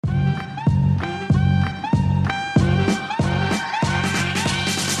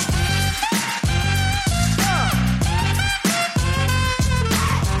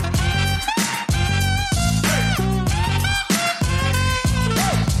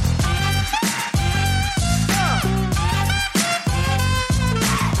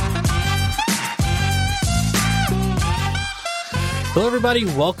Hello, everybody.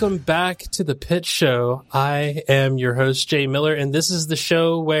 Welcome back to the Pitch Show. I am your host, Jay Miller, and this is the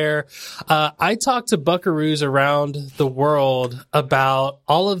show where I talk to buckaroos around the world about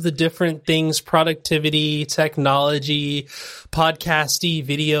all of the different things, productivity, technology, podcasty,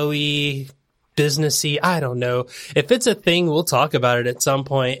 video-y, businessy. I don't know. If it's a thing, we'll talk about it at some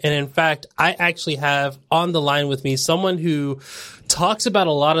point. And in fact, I actually have on the line with me someone who talks about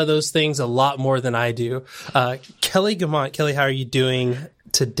a lot of those things a lot more than I do. Kelly Guimont. Kelly, how are you doing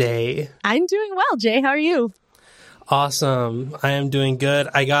today? I'm doing well, Jay. How are you? Awesome. I am doing good.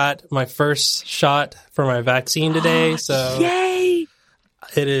 I got my first shot for my vaccine today. So yay!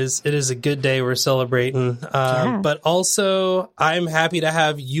 It is a good day. We're celebrating. But also, I'm happy to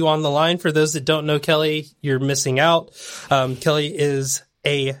have you on the line. For those that don't know Kelly, you're missing out. Kelly is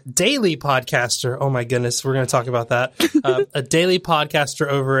a daily podcaster. Oh my goodness, we're going to talk about that. A daily podcaster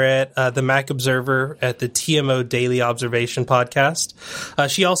over at the Mac Observer at the TMO Daily Observation podcast.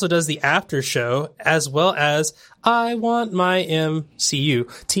 She also does the after show as well as I Want My MCU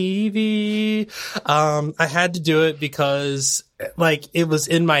TV. I had to do it because it was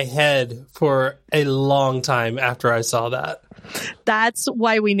in my head for a long time after I saw that. That's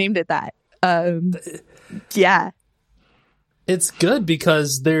why we named it that. Yeah. It's good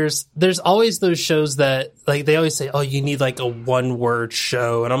because there's always those shows that they always say, oh, you need a one word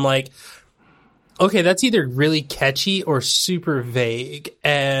show. And I'm like, okay, that's either really catchy or super vague.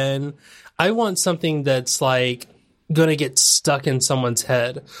 And I want something that's going to get stuck in someone's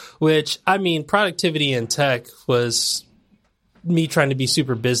head, which productivity in tech was me trying to be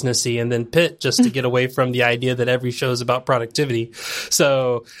super businessy, and then Pitt just to get away from the idea that every show is about productivity.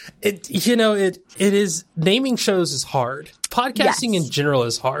 So it is, naming shows is hard. Podcasting in general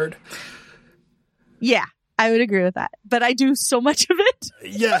is hard. Yeah, I would agree with that. But I do so much of it.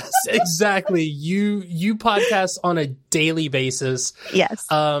 Yes, exactly. You podcast on a daily basis. Yes.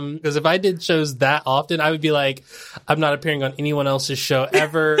 Because if I did shows that often, I would be like, I'm not appearing on anyone else's show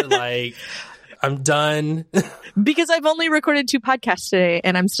ever. I'm done. Because I've only recorded 2 podcasts today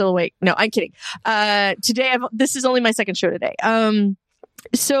and I'm still awake. No, I'm kidding. Today, this is only my second show today.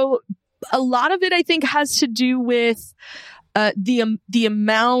 So a lot of it, I think, has to do with the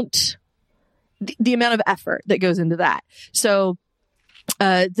amount of effort that goes into that. So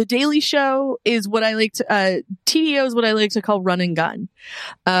the Daily Show is what I like to, TDO is what I like to call run and gun.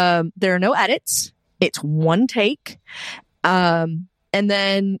 There are no edits. It's one take. And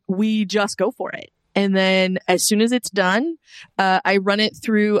then we just go for it. And then as soon as it's done, I run it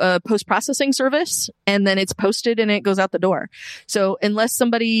through a post-processing service, and then it's posted and it goes out the door. So unless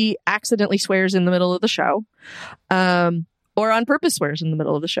somebody accidentally swears in the middle of the show, or on purpose swears in the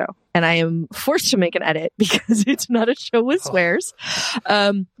middle of the show, and I am forced to make an edit because it's not a show with swears,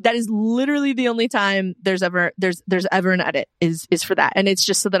 that is literally the only time there's ever an edit is for that. And it's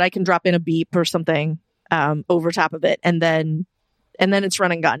just so that I can drop in a beep or something over top of it, and then it's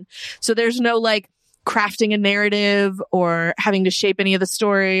run and gun. So there's no crafting a narrative or having to shape any of the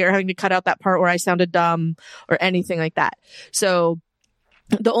story or having to cut out that part where I sounded dumb or anything like that. So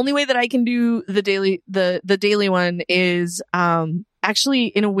the only way that I can do the daily one is actually,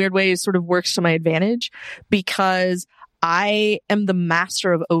 in a weird way, sort of works to my advantage because I am the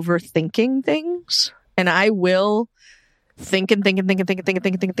master of overthinking things, and I will think until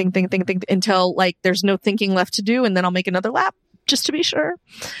there's no thinking left to do, and then I'll make another lap just to be sure.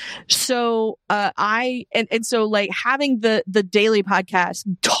 So so having the daily podcast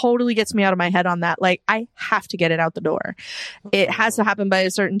totally gets me out of my head on that. I have to get it out the door. It has to happen by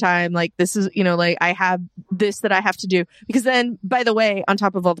a certain time. This is, I have this that I have to do, because then, by the way, on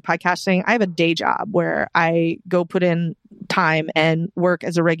top of all the podcasting, I have a day job where I go put in time and work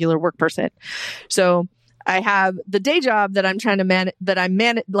as a regular work person. So I have the day job that I'm trying to that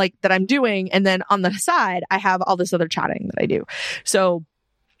I'm doing. And then on the side, I have all this other chatting that I do. So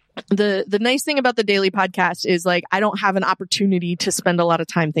the nice thing about the daily podcast is I don't have an opportunity to spend a lot of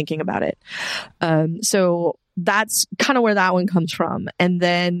time thinking about it. So that's kind of where that one comes from. And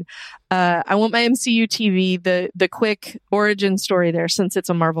then, I Want My MCU TV, the quick origin story there, since it's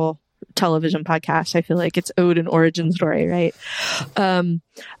a Marvel television podcast, I feel like it's owed an origin story, right?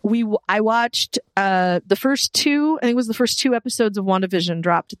 I watched the first 2 episodes of WandaVision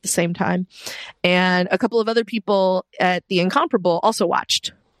dropped at the same time, and a couple of other people at the Incomparable also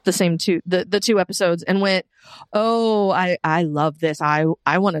watched the same 2 episodes and went, oh, I love this, I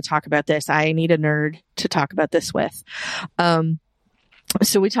want to talk about this, I need a nerd to talk about this with.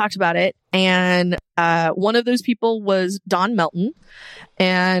 So we talked about it, and one of those people was Don Melton,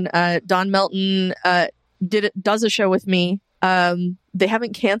 and Don Melton does a show with me. They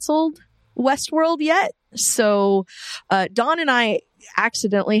haven't canceled Westworld yet. So Dawn and I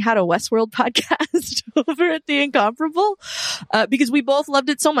accidentally had a Westworld podcast over at The Incomparable because we both loved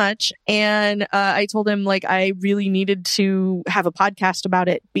it so much. And I told him, like, I really needed to have a podcast about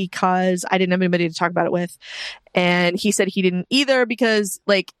it because I didn't have anybody to talk about it with. And he said he didn't either because,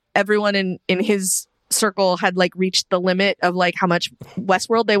 like, everyone in his circle had, like, reached the limit of, like, how much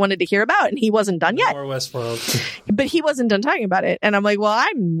Westworld they wanted to hear about, and he wasn't done yet. More Westworld. But he wasn't done talking about it. And I'm like, well,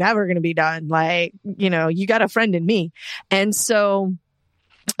 I'm never going to be done. Like, you know, you got a friend in me. And so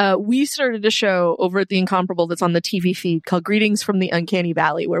we started a show over at The Incomparable that's on the TV feed called Greetings from the Uncanny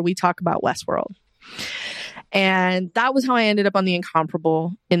Valley, where we talk about Westworld. And that was how I ended up on The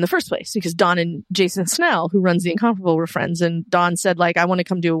Incomparable in the first place, because Dawn and Jason Snell, who runs The Incomparable, were friends. And Dawn said, like, I want to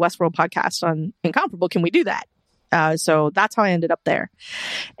come do a Westworld podcast on Incomparable. Can we do that? So that's how I ended up there.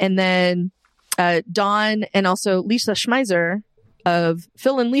 And then Dawn and also Lisa Schmeiser of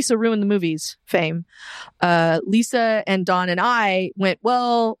Phil and Lisa Ruin the Movies fame. Lisa and Dawn and I went,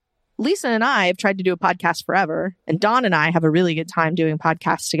 well, Lisa and I have tried to do a podcast forever, and Dawn and I have a really good time doing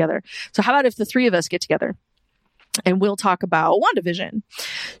podcasts together. So how about if the three of us get together and we'll talk about WandaVision?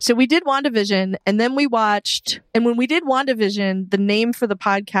 So we did WandaVision, and then we watched, and when we did WandaVision, the name for the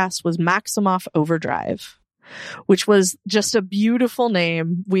podcast was Maximoff Overdrive, which was just a beautiful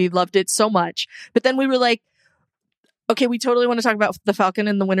name. We loved it so much. But then we were like, okay, we totally want to talk about the Falcon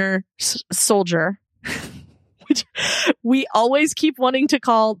and the Winter Soldier, which we always keep wanting to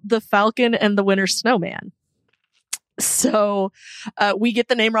call the Falcon and the Winter Snowman. So we get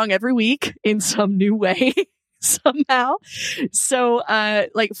the name wrong every week in some new way somehow. So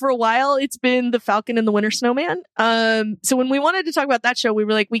like for a while, it's been the Falcon and the Winter Snowman. So when we wanted to talk about that show, we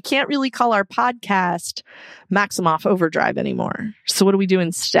were like, we can't really call our podcast Maximoff Overdrive anymore. So what do we do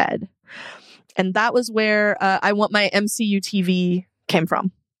instead? And that was where I Want My MCU TV came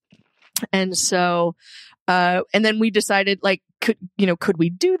from. And so, and then we decided, like, could we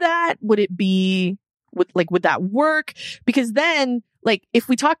do that? Would that work? Because then, like, if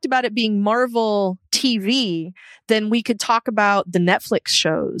we talked about it being Marvel TV, then we could talk about the Netflix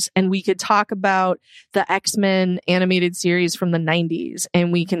shows, and we could talk about the X-Men animated series from the 90s,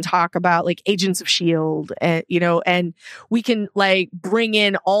 and we can talk about, like, Agents of S.H.I.E.L.D., and, and we can, like, bring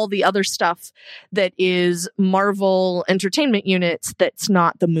in all the other stuff that is Marvel entertainment units that's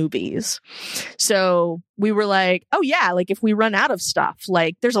not the movies. So we were like, oh yeah, like, if we run out of stuff,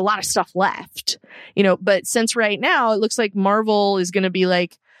 like, there's a lot of stuff left, but since right now it looks like Marvel is going to be,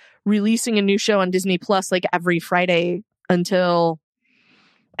 like, releasing a new show on Disney Plus, like, every Friday until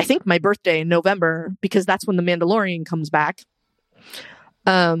I think my birthday in November, because that's when The Mandalorian comes back.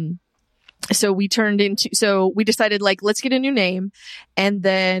 So we decided, like, let's get a new name. And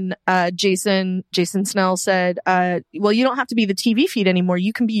then Jason Snell said, well, you don't have to be the TV feed anymore.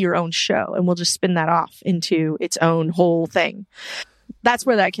 You can be your own show, and we'll just spin that off into its own whole thing. That's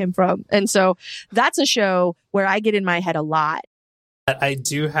where that came from. And so that's a show where I get in my head a lot. I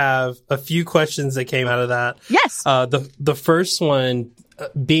do have a few questions that came out of that. Yes. The first one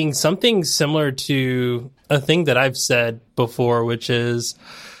being something similar to a thing that I've said before, which is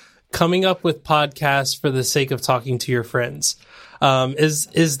coming up with podcasts for the sake of talking to your friends.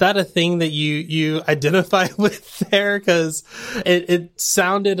 Is that a thing that you identify with there? Because it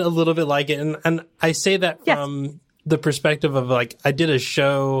sounded a little bit like it. And I say that from the perspective of, like, I do a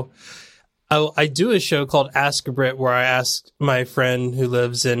show called Ask a Brit, where I ask my friend who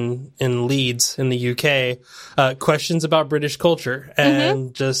lives in Leeds in the UK questions about British culture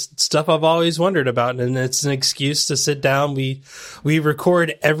and just stuff I've always wondered about. And it's an excuse to sit down. We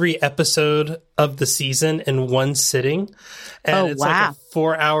record every episode of the season in one sitting. And it's like a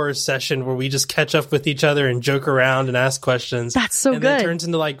 4-hour session where we just catch up with each other and joke around and ask questions. That's so good. And then it turns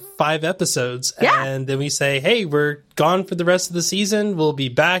into, like, 5 episodes. Yeah. And then we say, hey, we're gone for the rest of the season. We'll be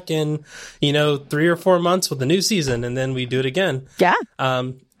back in, 3 or 4 months with a new season. And then we do it again. Yeah.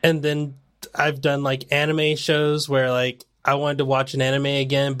 And then I've done, like, anime shows where, like, I wanted to watch an anime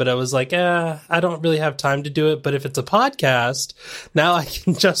again, but I was like, I don't really have time to do it. But if it's a podcast, now I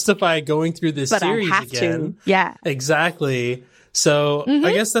can justify going through this series again. Yeah, exactly. So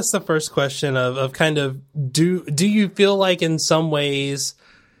I guess that's the first question of kind of, do you feel like in some ways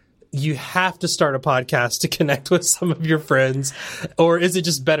you have to start a podcast to connect with some of your friends, or is it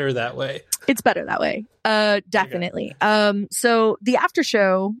just better that way? It's better that way. Definitely. Okay. So the after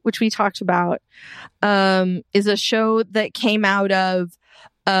show, which we talked about, is a show that came out of,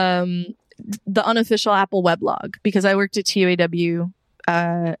 the unofficial Apple weblog, because I worked at TUAW,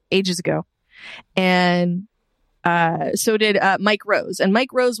 ages ago. And, so did, Mike Rose. And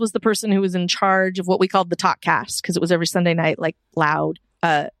Mike Rose was the person who was in charge of what we called the Talkcast, because it was every Sunday night, like, loud,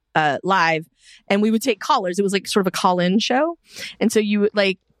 live, and we would take callers. It was like sort of a call-in show. And so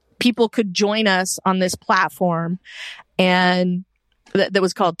people could join us on this platform, and that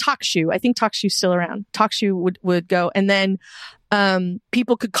was called TalkShoe. I think TalkShoe's still around. TalkShoe would go, and then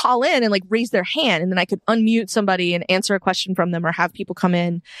people could call in and like raise their hand, and then I could unmute somebody and answer a question from them, or have people come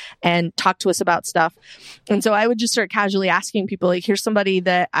in and talk to us about stuff. And so I would just start casually asking people, like, here's somebody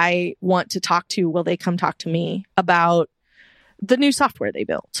that I want to talk to. Will they come talk to me about the new software they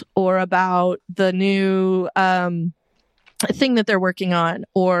built, or about the new thing that they're working on,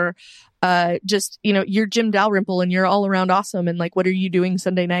 or just, you're Jim Dalrymple and you're all around awesome, and like, what are you doing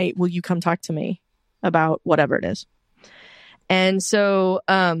Sunday night? Will you come talk to me about whatever it is? And so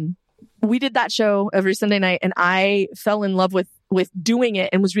we did that show every Sunday night, and I fell in love with doing it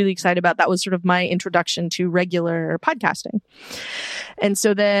and was really excited about. That was sort of my introduction to regular podcasting. And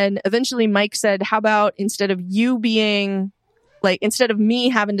so then eventually Mike said, how about instead of me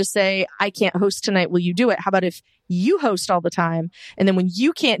having to say, I can't host tonight, will you do it? How about if you host all the time, and then when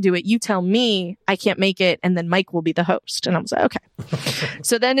you can't do it, you tell me I can't make it, and then Mike will be the host. And I was like, okay.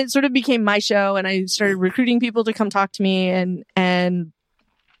 So then it sort of became my show, and I started recruiting people to come talk to me, and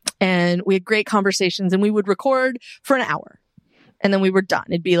we had great conversations, and we would record for an hour, and then we were done.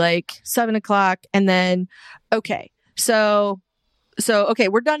 It'd be like 7:00, and then, okay, so okay,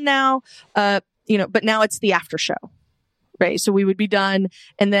 we're done now. But now it's the after show. Right. So we would be done,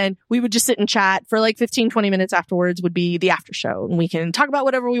 and then we would just sit and chat for like 15, 20 minutes afterwards would be the after show. And we can talk about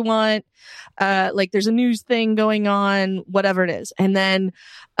whatever we want. Like there's a news thing going on, whatever it is. And then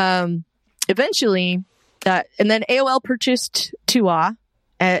eventually, and then AOL purchased Tua.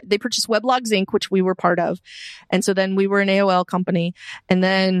 They purchased Weblogs Inc., which we were part of. And so then we were an AOL company. And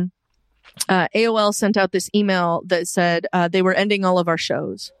then AOL sent out this email that said they were ending all of our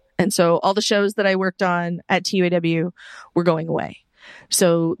shows. And so all the shows that I worked on at TUAW were going away.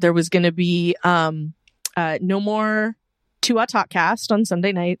 So there was going to be no more Tua Talkcast on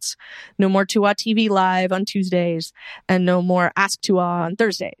Sunday nights, no more Tua TV Live on Tuesdays, and no more Ask Tua on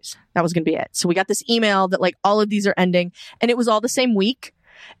Thursdays. That was going to be it. So we got this email that like all of these are ending, and it was all the same week.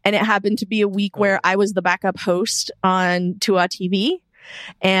 And it happened to be a week where I was the backup host on Tua TV.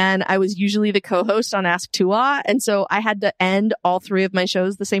 And I was usually the co-host on Ask Tua. And so I had to end all 3 of my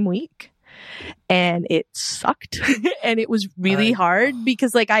shows the same week. And it sucked. And it was really hard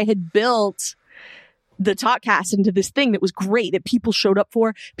because like I had built the Talkcast into this thing that was great, that people showed up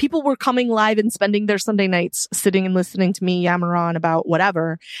for. People were coming live and spending their Sunday nights sitting and listening to me yammer on about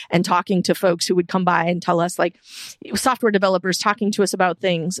whatever, and talking to folks who would come by and tell us, like, software developers talking to us about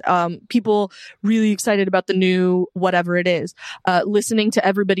things, people really excited about the new whatever it is, listening to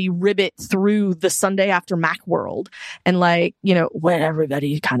everybody ribbit through the Sunday after Macworld, and like, when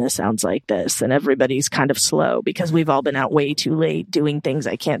everybody kind of sounds like this and everybody's kind of slow because we've all been out way too late doing things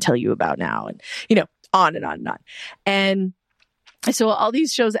I can't tell you about now, and on and on and on. And so all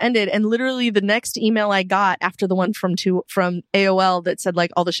these shows ended, and literally the next email I got after the one from AOL that said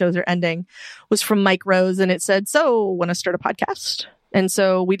like all the shows are ending was from Mike Rose, and it said, so want to start a podcast? And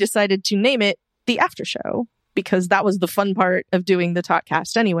so we decided to name it The After Show, because that was the fun part of doing the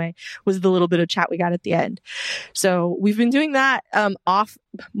Talkcast anyway, was the little bit of chat we got at the end. So we've been doing that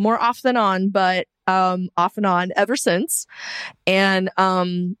more off than on, but off and on ever since. And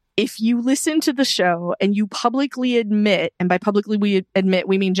if you listen to the show and you publicly admit, and by publicly we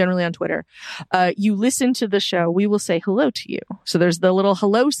mean generally on Twitter, you listen to the show, we will say hello to you. So there's the little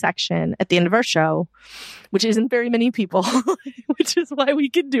hello section at the end of our show, which isn't very many people, which is why we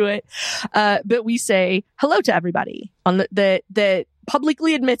can do it. But we say hello to everybody on that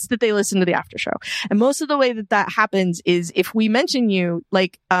publicly admits that they listen to the after show. And most of the way that happens is if we mention you,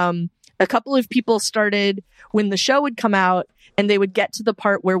 like, a couple of people started when the show would come out and they would get to the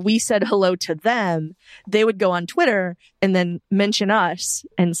part where we said hello to them. They would go on Twitter and then mention us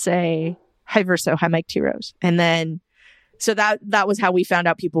and say, hi Verso, hi Mike T. Rose. And then, so that was how we found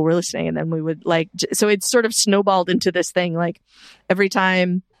out people were listening. And then we would so it sort of snowballed into this thing. Like every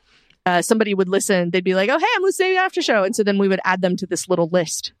time somebody would listen, they'd be like, oh, hey, I'm listening to the after show. And so then we would add them to this little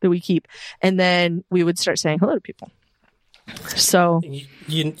list that we keep. And then we would start saying hello to people. So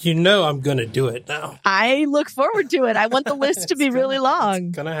I'm going to do it now. I look forward to it. I want the list to be really long.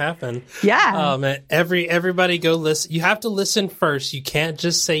 It's going to happen. Yeah. Everybody go listen. You have to listen first. You can't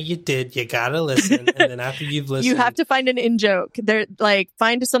just say you did. You got to listen. And then after you've listened, you have to find an in-joke.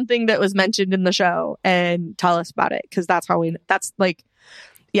 Find something that was mentioned in the show and tell us about it. Cause that's how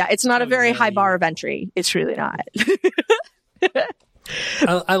it's not a very high bar of entry. It's really not.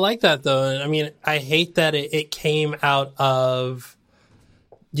 I like that though. I mean, I hate that it came out of,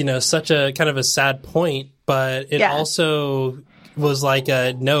 such a kind of a sad point, but it also was like,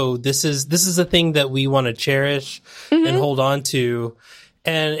 no, this is a thing that we want to cherish and hold on to.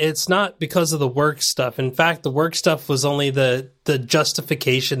 And it's not because of the work stuff. In fact, the work stuff was only the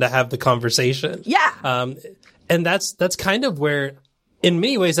justification to have the conversation. Yeah. And that's kind of where, in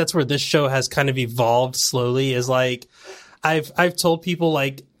many ways, that's where this show has kind of evolved slowly, is like, I've told people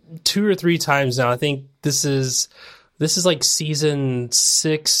like 2 or 3 times now, I think this is like season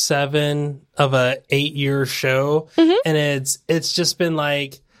 6, 7 of a 8-year show. And it's just been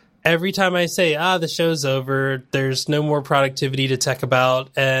like, every time I say, the show's over, there's no more productivity to tech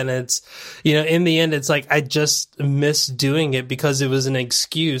about. And it's, in the end, it's like, I just miss doing it because it was an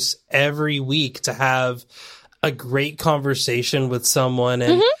excuse every week to have a great conversation with someone.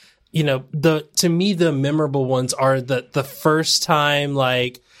 And, to me, the memorable ones are the first time,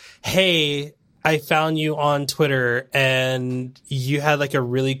 like, hey, I found you on Twitter and you had like a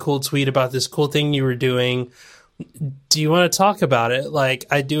really cool tweet about this cool thing you were doing. Do you want to talk about it? Like,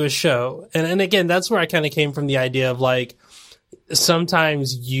 I do a show. And again, that's where I kind of came from, the idea of like,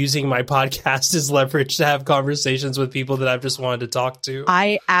 sometimes using my podcast as leverage to have conversations with people that I've just wanted to talk to.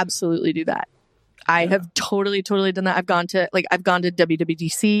 I absolutely do that. I have totally done that. I've gone to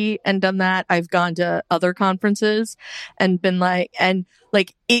WWDC and done that. I've gone to other conferences and been like,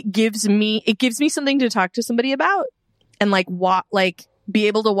 it gives me something to talk to somebody about, and be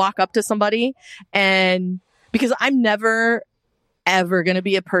able to walk up to somebody, and because I'm never ever going to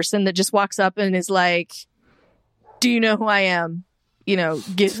be a person that just walks up and is like, do you know who I am?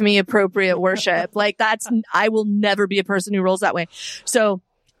 Give me appropriate worship. Like, I will never be a person who rolls that way. So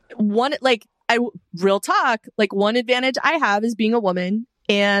real talk, like, one advantage I have is being a woman.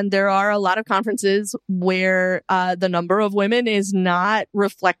 And there are a lot of conferences where the number of women is not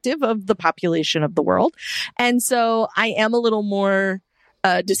reflective of the population of the world. And so I am a little more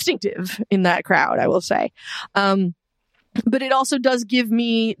distinctive in that crowd, I will say. But it also does give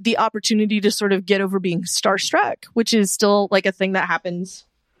me the opportunity to sort of get over being starstruck, which is still like a thing that happens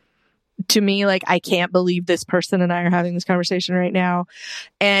to me. Like, I can't believe this person and I are having this conversation right now.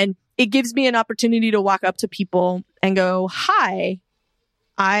 And it gives me an opportunity to walk up to people and go, hi,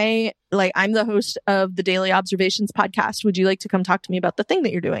 I'm the host of the Daily Observations podcast. Would you like to come talk to me about the thing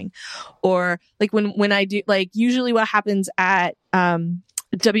that you're doing? Or like when I do, like, usually what happens at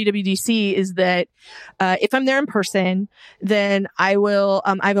WWDC is that if I'm there in person, then I will,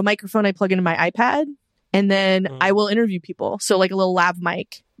 I have a microphone I plug into my iPad, and then I will interview people. So like a little lav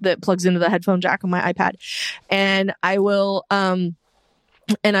mic that plugs into the headphone jack on my iPad, and I will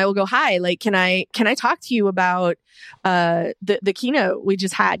go, hi, like, can I talk to you about the keynote we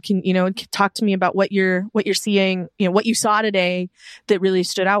just had? Can talk to me about what you're seeing, what you saw today that really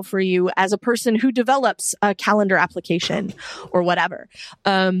stood out for you as a person who develops a calendar application or whatever.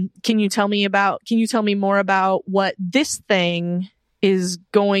 Can you tell me more about what this thing is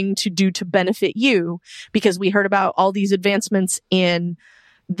going to do to benefit you? Because we heard about all these advancements in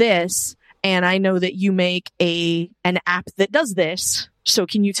this, and I know that you make an app that does this. So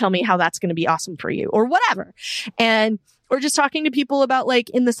can you tell me how that's going to be awesome for you, or whatever? Or just talking to people about, like,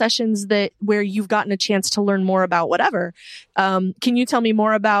 in the sessions where you've gotten a chance to learn more about whatever. Can you tell me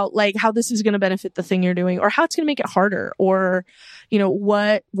more about, like, how this is going to benefit the thing you're doing, or how it's going to make it harder, or,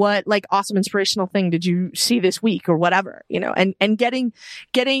 what like awesome inspirational thing did you see this week, or whatever, and getting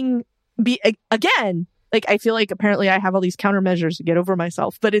again, like, I feel like apparently I have all these countermeasures to get over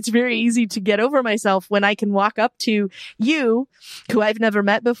myself, but it's very easy to get over myself when I can walk up to you, who I've never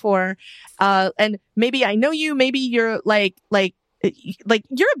met before. And maybe I know you, maybe you're like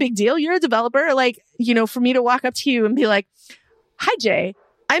you're a big deal. You're a developer. Like, for me to walk up to you and be like, hi, Jay,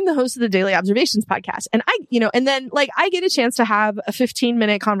 I'm the host of the Daily Observations podcast. And and then like, I get a chance to have a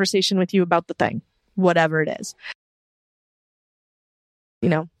 15-minute conversation with you about the thing, whatever it is.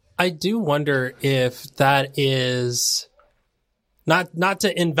 I do wonder if that is not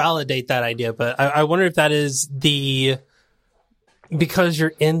to invalidate that idea, but I wonder if that is because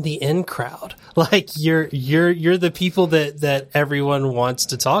you're in the in crowd, like you're the people that everyone wants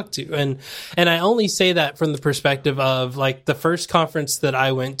to talk to. And I only say that from the perspective of, like, the first conference that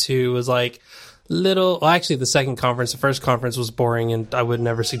I went to was like actually the second conference. The first conference was boring and I would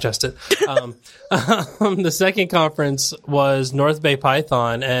never suggest it. The second conference was North Bay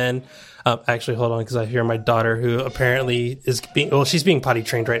Python, and actually, hold on, because I hear my daughter, who apparently is she's being potty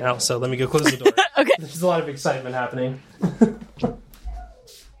trained right now. So let me go close the door. Okay. There's a lot of excitement happening.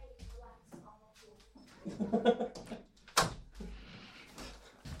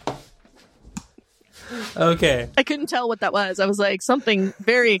 Okay. I couldn't tell what that was. I was like, something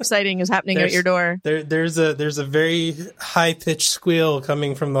very exciting is happening at your door. There's a very high pitched squeal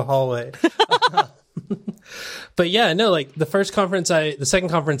coming from the hallway. But yeah, no, like the second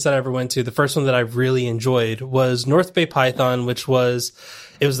conference that I ever went to, the first one that I really enjoyed was North Bay Python, it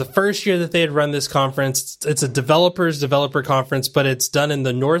was the first year that they had run this conference. It's a developer conference, but it's done in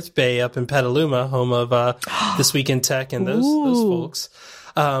the North Bay up in Petaluma, home of This Week in Tech and those folks.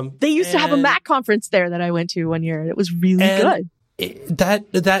 They used to have a Mac conference there that I went to one year. It was really good.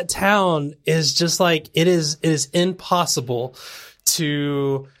 That town is just like, it is impossible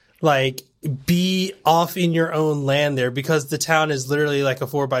to like be off in your own land there, because the town is literally like a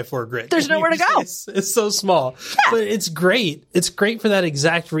 4x4 grid. There's nowhere to go. It's so small, but it's great. It's great for that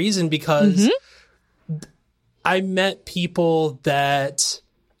exact reason, because I met people that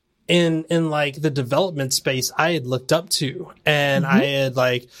in like the development space I had looked up to, and I had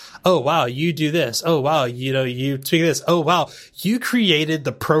like, oh wow, you do this. Oh wow, you tweak this. Oh wow, you created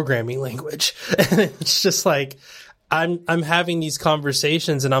the programming language. And it's just like, I'm having these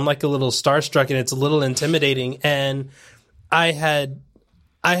conversations and I'm like a little starstruck, and it's a little intimidating. And I had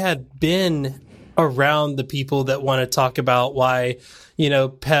been around the people that want to talk about why,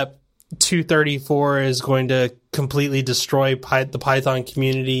 PEP 234 is going to completely destroy the Python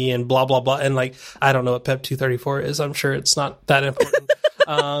community and blah, blah, blah. And like, I don't know what PEP 234 is. I'm sure it's not that important.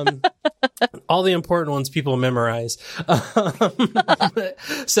 All the important ones people memorize.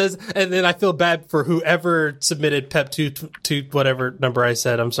 Says, and then I feel bad for whoever submitted PEP to whatever number I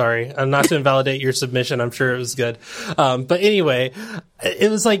said. I'm sorry. I'm not to invalidate your submission. I'm sure it was good. But anyway, it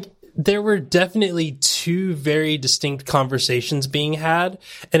was like, there were definitely two very distinct conversations being had.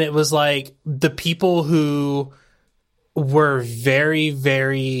 And it was like the people who were very,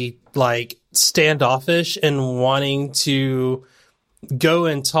 very like standoffish and wanting to go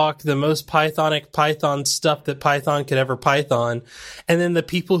and talk the most Pythonic Python stuff that Python could ever Python. And then the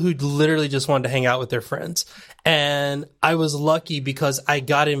people who literally just wanted to hang out with their friends. And I was lucky because I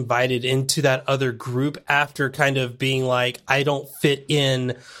got invited into that other group after kind of being like, I don't fit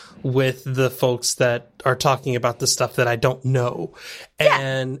in with the folks that are talking about the stuff that I don't know. Yeah.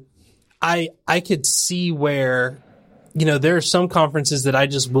 And I could see where, there are some conferences that I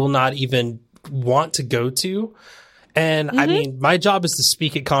just will not even want to go to. And I mean, my job is to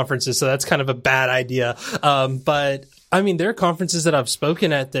speak at conferences, so that's kind of a bad idea. But I mean, there are conferences that I've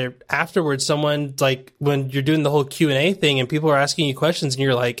spoken at there afterwards. Someone like when you're doing the whole Q&A thing and people are asking you questions and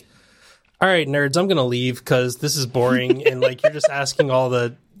you're like, all right, nerds, I'm going to leave because this is boring. And like, you're just asking all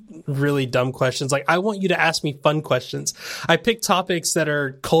the really dumb questions. Like, I want you to ask me fun questions. I pick topics that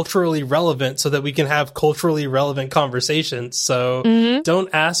are culturally relevant so that we can have culturally relevant conversations. So don't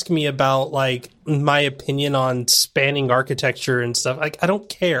ask me about like my opinion on spanning architecture and stuff. Like, I don't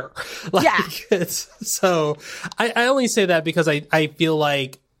care. Like, so I only say that because I feel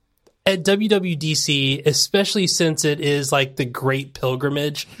like at WWDC, especially since it is like the great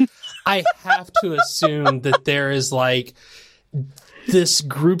pilgrimage, I have to assume that there is like this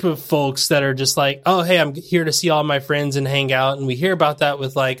group of folks that are just like, oh, hey, I'm here to see all my friends and hang out. And we hear about that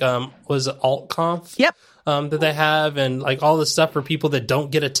with like, was it AltConf? Yep. That they have, and like all this stuff for people that don't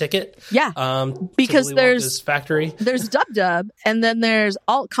get a ticket. Yeah. Because there's factory. There's DubDub, and then there's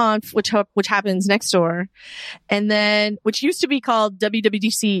AltConf, which happens next door. And then, which used to be called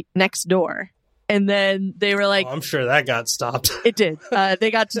WWDC Next Door. And then they were like, I'm sure that got stopped. It did.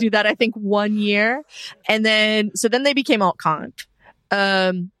 They got to do that, I think, 1 year. And then they became AltConf.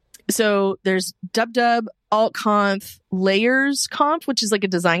 So there's DubDub, AltConf, Layers Conf, which is like a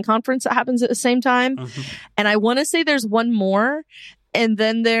design conference that happens at the same time. And I want to say there's one more. And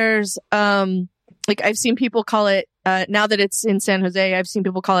then there's, like I've seen people call it, now that it's in San Jose, I've seen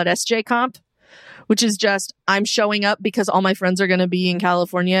people call it SJ Comp, which is just, I'm showing up because all my friends are going to be in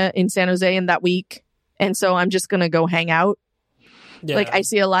California in San Jose in that week. And so I'm just going to go hang out. Yeah. Like I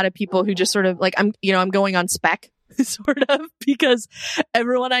see a lot of people who just sort of like, I'm going on spec. Sort of, because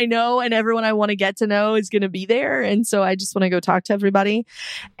everyone I know and everyone I want to get to know is going to be there. And so I just want to go talk to everybody.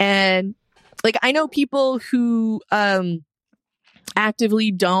 And like, I know people who,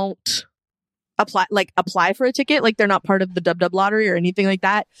 actively don't apply for a ticket. Like they're not part of the DubDub lottery or anything like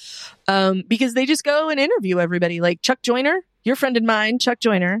that. Because they just go and interview everybody. Like Chuck Joyner, your friend and mine, Chuck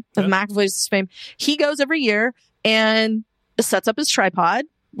Joyner of Mac Voices fame. He goes every year and sets up his tripod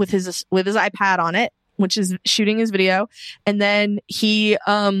with his iPad on it, which is shooting his video. And then he,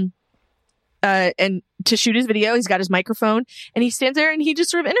 and to shoot his video, he's got his microphone and he stands there and he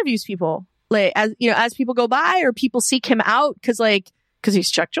just sort of interviews people. Like, as people go by or people seek him out cause he's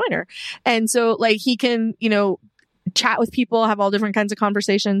Chuck Joyner. And so like he can, chat with people, have all different kinds of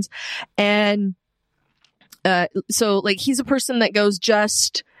conversations. And, so like he's a person that goes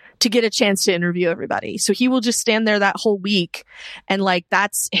just to get a chance to interview everybody. So he will just stand there that whole week and like,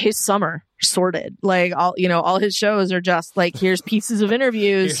 that's his summer. sorted. Like all his shows are just like, here's pieces of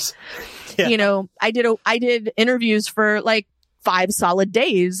interviews. Yeah. I did interviews for like 5 solid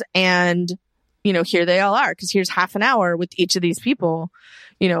days, and here they all are, because here's half an hour with each of these people,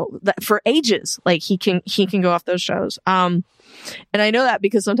 for ages. Like he can go off those shows. And I know that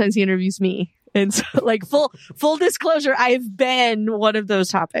because sometimes he interviews me. And so, like, full disclosure, I've been one of those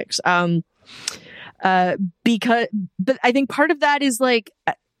topics. But I think part of that is like,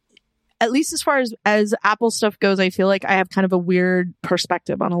 at least as far as Apple stuff goes, I feel like I have kind of a weird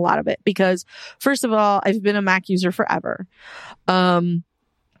perspective on a lot of it, because first of all, I've been a Mac user forever. And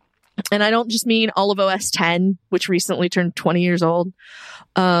I don't just mean all of OS 10, which recently turned 20 years old,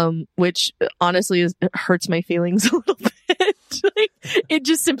 which honestly hurts my feelings a little bit. Like, it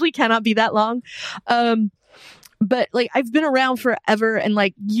just simply cannot be that long. But like, I've been around forever and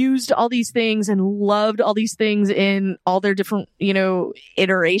like used all these things and loved all these things in all their different,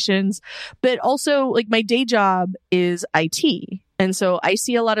 iterations. But also, like, my day job is IT. And so I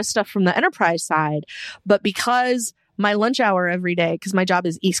see a lot of stuff from the enterprise side. But because my lunch hour every day, because my job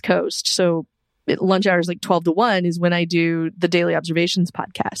is East Coast, so lunch hour is like 12 to 1 is when I do the Daily Observations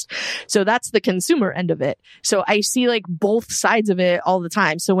podcast. So that's the consumer end of it. So I see like both sides of it all the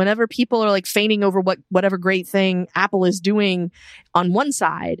time. So whenever people are like fainting over whatever great thing Apple is doing on one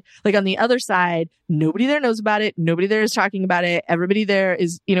side, like on the other side, nobody there knows about it. Nobody there is talking about it. Everybody there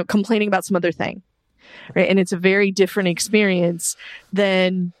is, complaining about some other thing. Right. And it's a very different experience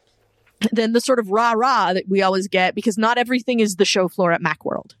than the sort of rah-rah that we always get, because not everything is the show floor at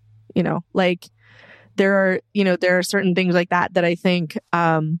Macworld. Like there are certain things like that I think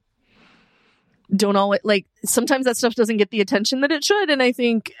don't always, like, sometimes that stuff doesn't get the attention that it should. And I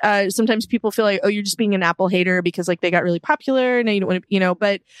think sometimes people feel like, oh, you're just being an Apple hater because like they got really popular and you don't want to,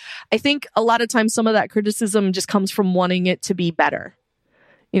 but I think a lot of times some of that criticism just comes from wanting it to be better.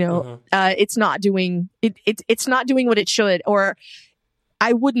 It's not doing it's not doing what it should, or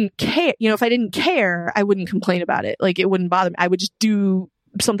I wouldn't care. If I didn't care, I wouldn't complain about it. Like, it wouldn't bother me. I would just do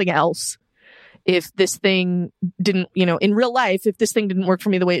something else. If this thing didn't, in real life, if this thing didn't work for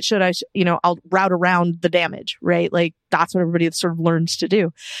me the way it should, I'll route around the damage, right? Like, that's what everybody sort of learns to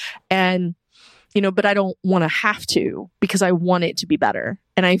do. And, but I don't want to have to, because I want it to be better.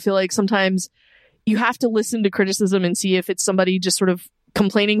 And I feel like sometimes you have to listen to criticism and see if it's somebody just sort of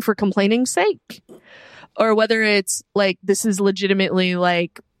complaining for complaining's sake, or whether it's like, this is legitimately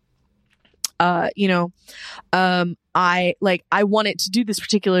like, I want it to do this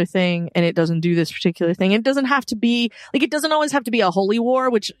particular thing and it doesn't do this particular thing. It doesn't have to be like, it doesn't always have to be a holy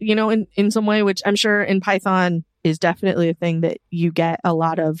war, which, in some way, which I'm sure in Python is definitely a thing that you get a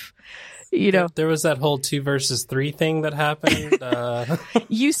lot of, There was that whole 2 versus 3 thing that happened.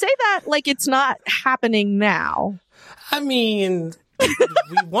 You say that like it's not happening now. I mean,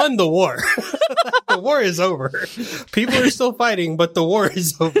 we won the war. The war is over. People are still fighting, but the war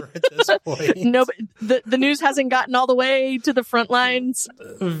is over at this point. No, but the news hasn't gotten all the way to the front lines.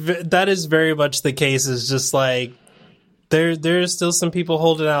 That is very much the case. It's just like there's still some people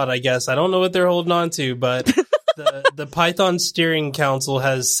holding out, I guess. I don't know what they're holding on to, but the Python Steering Council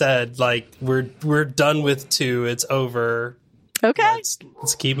has said, like, we're done with 2. It's over. Okay.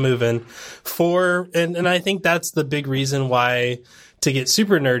 Let's keep moving. 4, and I think that's the big reason why, to get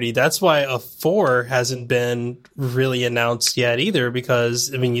super nerdy, that's why a 4 hasn't been really announced yet either,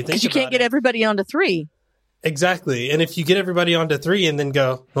 because, I mean, you think you can't get everybody onto 3. Exactly. And if you get everybody onto 3 and then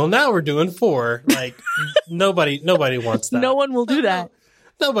go, well, now we're doing 4, like, nobody wants that. No one will do that.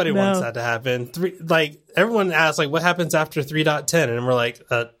 Nobody wants that to happen. 3, like, everyone asks, like, what happens after 3.10? And we're like,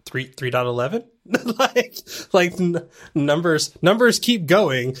 3.11? like numbers keep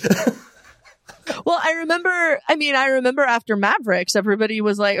going. Well, I remember after Mavericks, everybody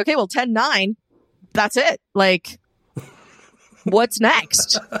was like, okay, well, 10.9, that's it. Like, what's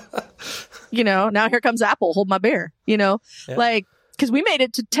next? Now here comes Apple, hold my beer, like, because we made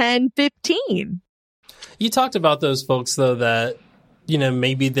it to 10.15. You talked about those folks, though, that,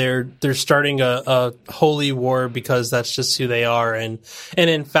 maybe they're starting a holy war because that's just who they are. And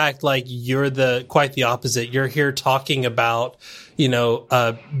in fact, like, you're quite the opposite. You're here talking about,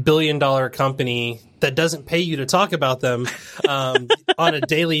 a billion-dollar company that doesn't pay you to talk about them, on a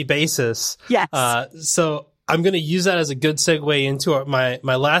daily basis. Yes. So I'm going to use that as a good segue into my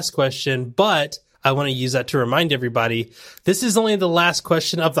last question, but I want to use that to remind everybody, this is only the last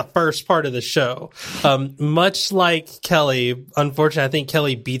question of the first part of the show. Much like Kelly, unfortunately, I think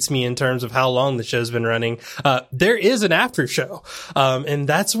Kelly beats me in terms of how long the show's been running. There is an after show. And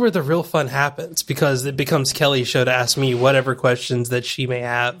that's where the real fun happens, because it becomes Kelly's show to ask me whatever questions that she may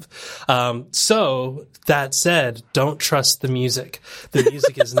have. So that said, don't trust the music. The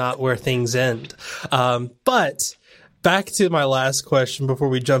music is not where things end. But back to my last question before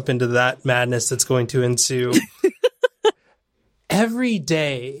we jump into that madness that's going to ensue. Every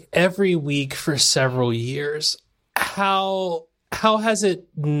day, every week for several years, how has it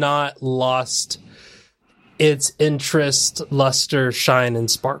not lost its interest, luster, shine, and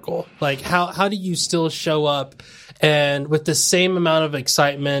sparkle? Like, how do you still show up and with the same amount of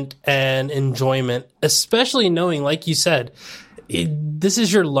excitement and enjoyment, especially knowing, like you said, this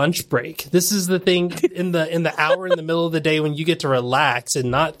is your lunch break. This is the thing in the hour in the middle of the day when you get to relax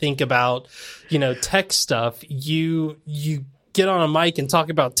and not think about, tech stuff. You get on a mic and talk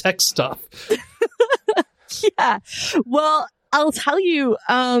about tech stuff. Yeah. Well, I'll tell you,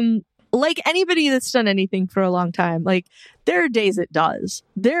 like anybody that's done anything for a long time, like there are days it does.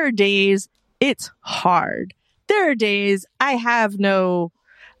 There are days it's hard. There are days I have no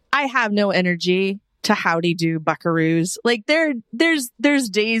energy to howdy do buckaroos. Like there's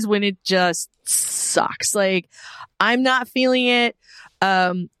days when it just sucks. Like I'm not feeling it.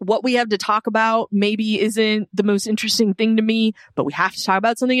 What we have to talk about maybe isn't the most interesting thing to me, but we have to talk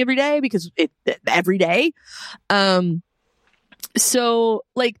about something every day because every day. So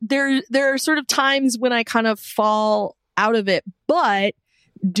like there are sort of times when I kind of fall out of it, but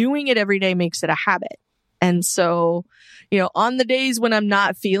doing it every day makes it a habit. And so, on the days when I'm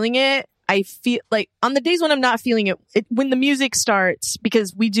not feeling it, I feel like on the days when I'm not feeling it, when the music starts,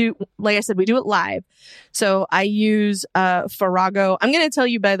 because we do, like I said, we do it live. So I use Farrago. I'm going to tell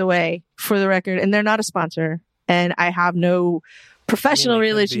you, by the way, for the record, and they're not a sponsor, and I have no professional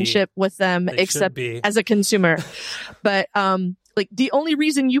relationship with them except as a consumer. But like the only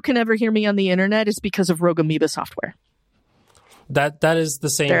reason you can ever hear me on the internet is because of Rogue Amoeba software. That is the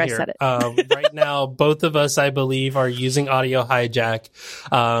same there, here. I said it. Right now, both of us, I believe, are using Audio Hijack.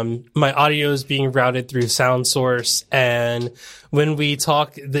 My audio is being routed through SoundSource, and when we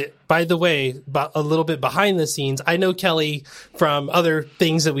talk, by the way, a little bit behind the scenes, I know Kelly from other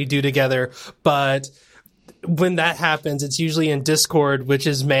things that we do together, but when that happens, it's usually in Discord, which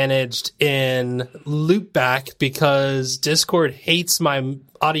is managed in Loopback because Discord hates my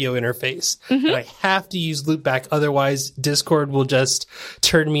audio interface. Mm-hmm. And I have to use Loopback. Otherwise, Discord will just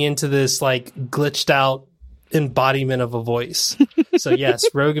turn me into this like glitched out embodiment of a voice. So yes,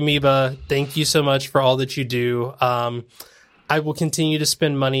 Rogue Amoeba, thank you so much for all that you do. I will continue to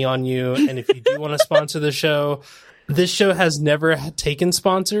spend money on you. And if you do want to sponsor the show, this show has never taken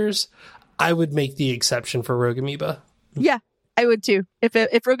sponsors. I would make the exception for Rogue Amoeba. Yeah, I would too.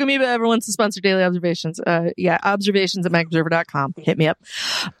 If Rogue Amoeba ever wants to sponsor Daily Observations, observations@macobserver.com. Hit me up.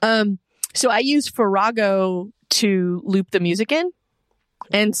 So I use Farrago to loop the music in.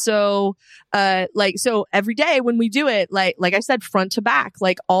 And so, so every day when we do it, like I said, front to back,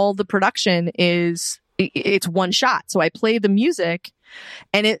 like all the production it's one shot. So I play the music.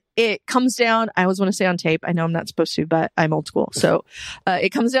 And it comes down, I always want to say on tape. I know I'm not supposed to, but I'm old school. So,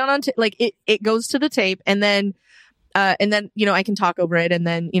 it comes down on, it goes to the tape and then, I can talk over it. And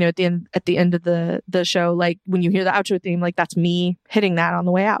then, at the end of the show, like when you hear the outro theme, like that's me hitting that on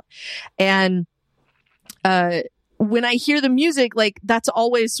the way out. And, when I hear the music, like that's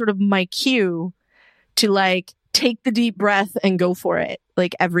always sort of my cue to like take the deep breath and go for it,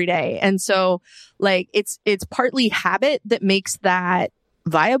 like every day. And so like it's partly habit that makes that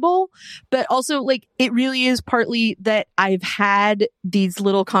viable, but also like it really is partly that I've had these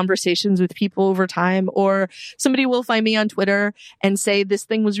little conversations with people over time, or somebody will find me on Twitter and say this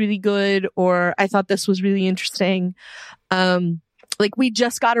thing was really good, or I thought this was really interesting. Like we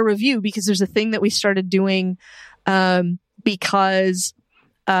just got a review because there's a thing that we started doing because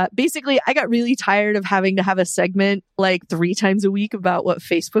basically I got really tired of having to have a segment like 3 times a week about what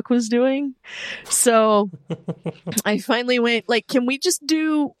Facebook was doing. So I finally went like, can we just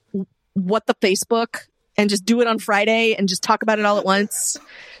do what the Facebook and just do it on Friday and just talk about it all at once?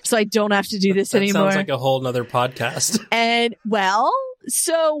 So I don't have to do this anymore. Sounds like a whole nother podcast. And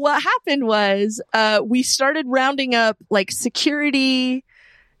so what happened was, we started rounding up like security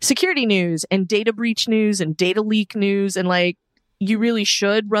news and data breach news and data leak news, and like, you really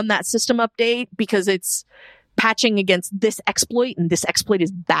should run that system update because it's patching against this exploit, and this exploit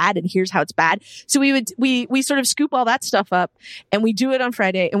is bad, and here's how it's bad. So we sort of scoop all that stuff up, and we do it on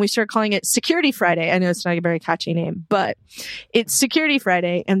Friday, and we start calling it Security Friday. I know it's not a very catchy name, but it's Security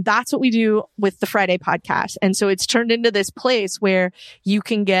Friday, and that's what we do with the Friday podcast. And so it's turned into this place where you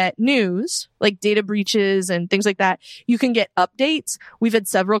can get news, like data breaches and things like that. You can get updates. We've had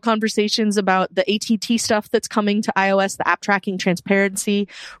several conversations about the ATT stuff that's coming to iOS, the app tracking transparency.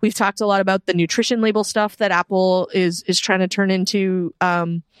 We've talked a lot about the nutrition label stuff that Apple is trying to turn into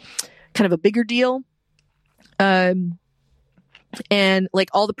kind of a bigger deal. And like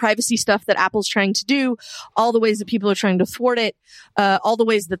all the privacy stuff that Apple's trying to do, all the ways that people are trying to thwart it, all the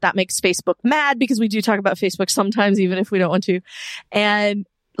ways that makes Facebook mad, because we do talk about Facebook sometimes, even if we don't want to. And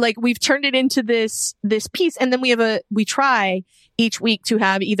like we've turned it into this piece, and then we try each week to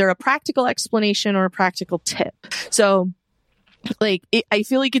have either a practical explanation or a practical tip. So like I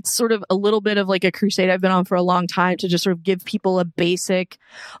feel like it's sort of a little bit of like a crusade I've been on for a long time to just sort of give people a basic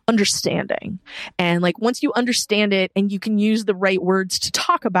understanding. And like once you understand it and you can use the right words to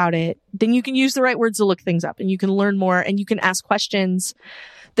talk about it, then you can use the right words to look things up, and you can learn more, and you can ask questions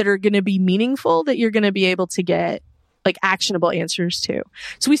that are going to be meaningful, that you're going to be able to get like actionable answers to.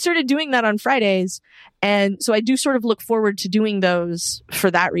 So we started doing that on Fridays. And so I do sort of look forward to doing those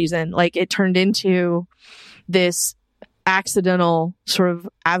for that reason. Like it turned into this accidental sort of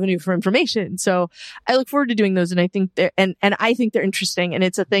avenue for information. So I look forward to doing those, and I think I think they're interesting, and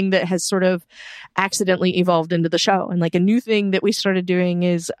it's a thing that has sort of accidentally evolved into the show. And like a new thing that we started doing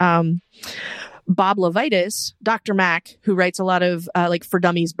is Bob Levitas, Dr. Mac, who writes a lot of like for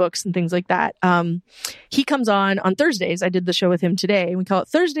dummies books and things like that. He comes on Thursdays. I did the show with him today. We call it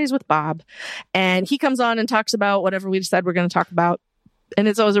Thursdays with Bob, and he comes on and talks about whatever we decide we're going to talk about. And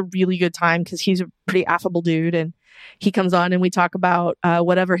it's always a really good time because he's a pretty affable dude, and he comes on and we talk about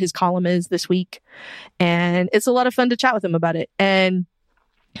whatever his column is this week. And it's a lot of fun to chat with him about it. And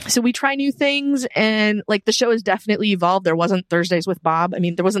so we try new things, and like the show has definitely evolved. There wasn't Thursdays with Bob. I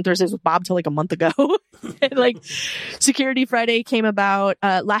mean, there wasn't Thursdays with Bob till like a month ago. And like Security Friday came about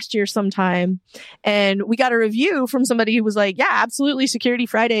last year sometime, and we got a review from somebody who was like, yeah, absolutely, Security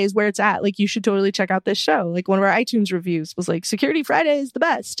Friday is where it's at. Like you should totally check out this show. Like one of our iTunes reviews was like, Security Friday is the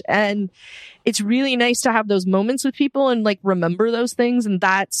best. And it's really nice to have those moments with people and like remember those things. And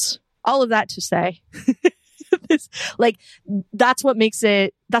that's all of that to say. Like that's what makes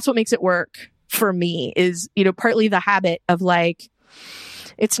it work for me, is, you know, partly the habit of like,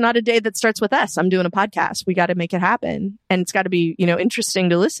 it's not a day that starts with us. I'm doing a podcast. We got to make it happen, and it's got to be, you know, interesting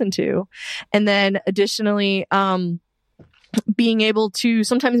to listen to. And then additionally, being able to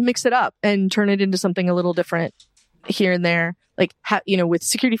sometimes mix it up and turn it into something a little different here and there. Like, you know, with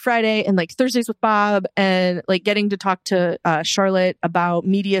Security Friday and like Thursdays with Bob, and like getting to talk to Charlotte about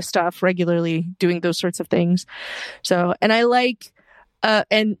media stuff regularly, doing those sorts of things. So, and I like,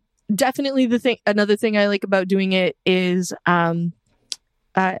 and definitely another thing I like about doing it is,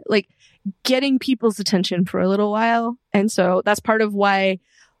 like getting people's attention for a little while. And so that's part of why,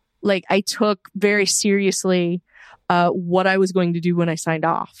 like, I took very seriously, what I was going to do when I signed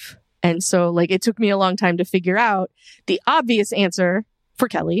off. And so, like, it took me a long time to figure out the obvious answer for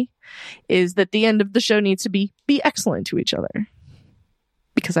Kelly is that the end of the show needs to be excellent to each other.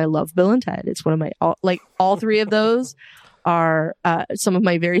 Because I love Bill and Ted. It's one of my, all three of those are some of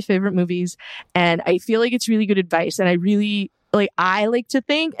my very favorite movies. And I feel like it's really good advice. And I really, I like to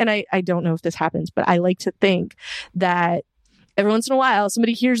think, and I don't know if this happens, but I like to think that every once in a while,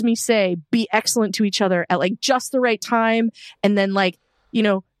 somebody hears me say, be excellent to each other at like just the right time. And then like, you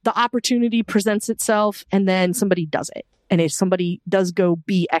know, the opportunity presents itself, and then somebody does it. And if somebody does go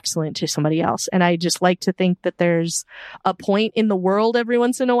be excellent to somebody else. And I just like to think that there's a point in the world every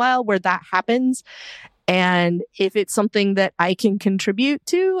once in a while where that happens. And if it's something that I can contribute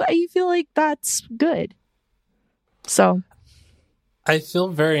to, I feel like that's good. So I feel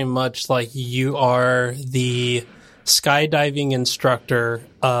very much like you are the skydiving instructor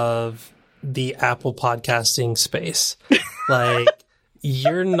of the Apple podcasting space. Like,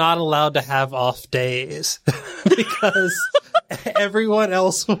 you're not allowed to have off days because everyone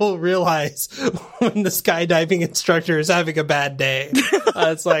else will realize when the skydiving instructor is having a bad day.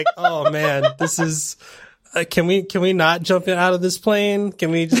 It's like, oh man, this is, can we not jump out of this plane? Can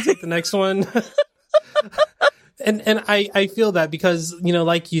we just take the next one? And I feel that because, you know,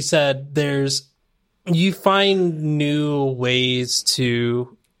 like you said, you find new ways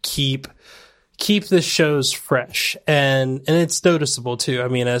to keep the shows fresh, and it's noticeable too. I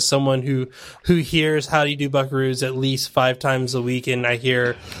mean, as someone who hears How Do You Do Buckaroos at least 5 times a week, and I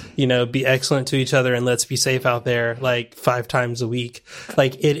hear, you know, be excellent to each other and let's be safe out there like 5 times a week.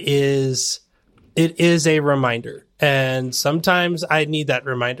 Like, it is it is a reminder. And sometimes I need that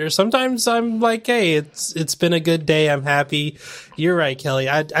reminder. Sometimes I'm like, hey, it's been a good day. I'm happy. You're right, Kelly.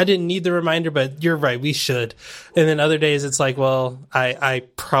 I didn't need the reminder, but you're right. We should. And then other days it's like, well, I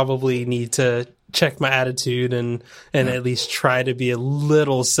probably need to check my attitude and at least try to be a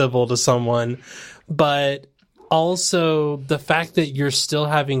little civil to someone. But also the fact that you're still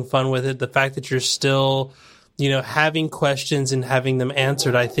having fun with it, the fact that you're still, having questions and having them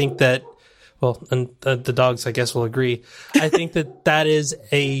answered, I think that, well, and the dogs, I guess, will agree. I think that is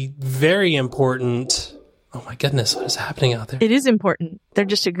a very important. Oh my goodness, what is happening out there? It is important. They're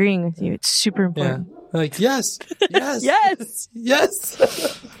just agreeing with you. It's super important. Yeah. Like, yes. Yes.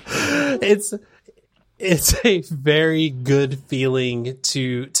 Yes. It's a very good feeling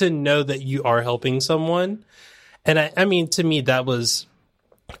to know that you are helping someone. And I mean, to me,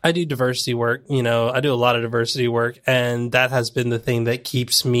 I do diversity work. I do a lot of diversity work, and that has been the thing that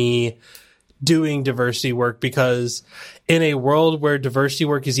keeps me doing diversity work, because in a world where diversity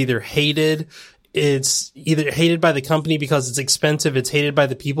work is it's either hated by the company because it's expensive, it's hated by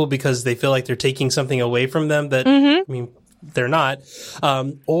the people because they feel like they're taking something away from them that, I mean, they're not,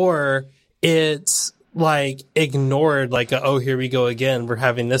 or it's like ignored, like, oh, here we go again. We're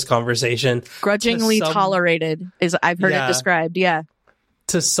having this conversation. Grudgingly tolerated is, I've heard it described. Yeah.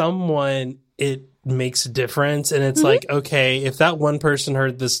 To someone, it makes a difference. And it's like, okay, if that one person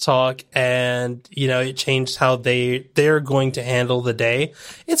heard this talk and, it changed how they're going to handle the day,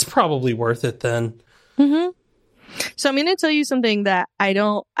 it's probably worth it then. So I'm going to tell you something that I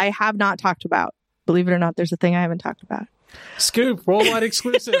have not talked about. Believe it or not, there's a thing I haven't talked about. Scoop, worldwide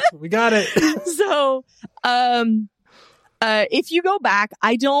exclusive. We got it. So, if you go back,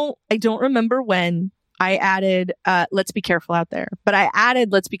 I don't remember when I added, let's be careful out there, but I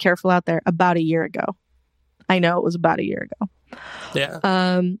added let's be careful out there about a year ago. I know it was about a year ago. Yeah.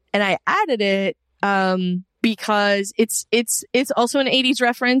 And I added it, because it's also an 80s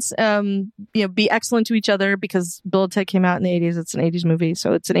reference. Be excellent to each other, because Bill and Ted came out in the 80s. It's an 80s movie,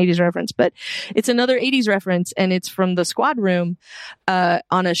 so it's an 80s reference, but it's another 80s reference, and it's from the Squad Room,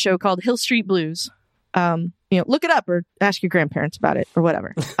 on a show called Hill Street Blues. Look it up or ask your grandparents about it or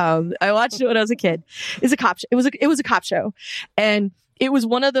whatever. I watched it when I was a kid. It was a cop show, and it was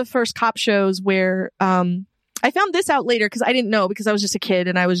one of the first cop shows where, I found this out later because I didn't know, because I was just a kid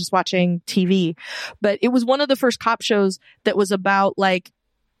and I was just watching TV. But it was one of the first cop shows that was about like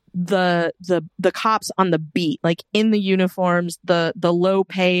the cops on the beat, like in the uniforms, the low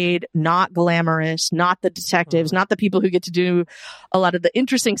paid, not glamorous, not the detectives, not the people who get to do a lot of the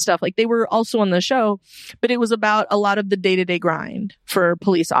interesting stuff. Like, they were also on the show, but it was about a lot of the day-to-day grind for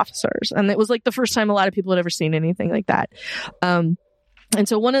police officers. And it was like the first time a lot of people had ever seen anything like that. And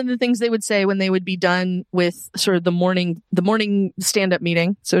so one of the things they would say when they would be done with sort of the morning stand-up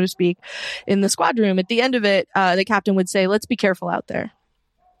meeting, so to speak, in the squad room, at the end of it, the captain would say, let's be careful out there.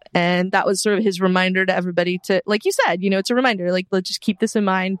 And that was sort of his reminder to everybody to, like you said, it's a reminder, like, let's just keep this in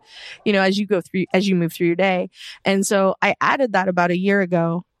mind, as you move through your day. And so I added that about a year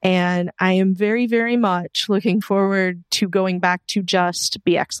ago, and I am very, very much looking forward to going back to just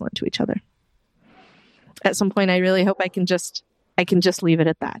be excellent to each other. At some point, I really hope I can just leave it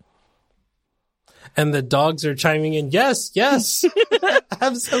at that. And the dogs are chiming in. Yes,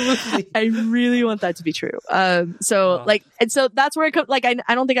 absolutely. I really want that to be true. So that's where it comes. Like,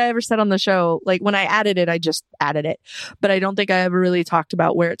 I don't think I ever said on the show, like, when I added it, I just added it, but I don't think I ever really talked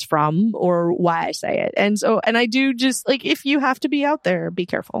about where it's from or why I say it. And I do just, like, if you have to be out there, be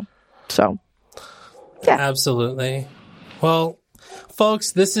careful. So, yeah. Absolutely. Well,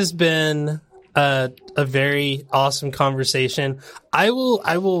 folks, this has been a very awesome conversation. I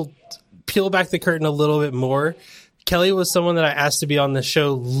will peel back the curtain a little bit more. Kelly was someone that I asked to be on the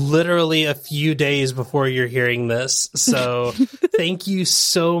show literally a few days before you're hearing this. So thank you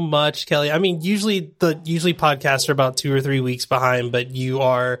so much, Kelly. I mean, usually podcasts are about 2 or 3 weeks behind, but you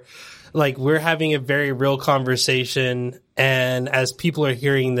are, like, we're having a very real conversation. And as people are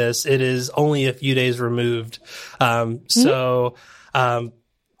hearing this, it is only a few days removed.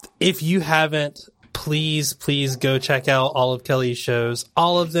 If you haven't, please go check out all of Kelly's shows,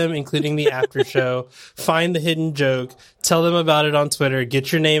 all of them, including the after show. Find the hidden joke, tell them about it on Twitter,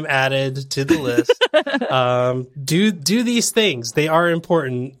 get your name added to the list. Do these things. They are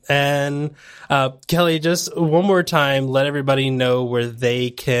important. And, Kelly, just one more time, let everybody know where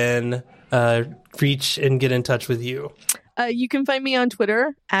they can, reach and get in touch with you. You can find me on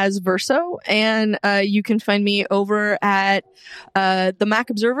Twitter as Verso, and you can find me over at the Mac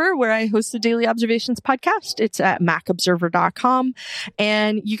Observer, where I host the Daily Observations podcast. It's at macobserver.com.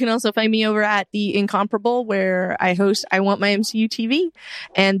 And you can also find me over at The Incomparable, where I host I Want My MCU TV.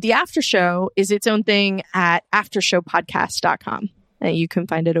 And the After Show is its own thing at aftershowpodcast.com. And you can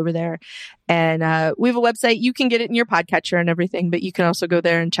find it over there. And we have a website. You can get it in your podcatcher and everything, but you can also go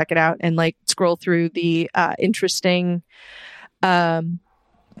there and check it out and like scroll through the interesting show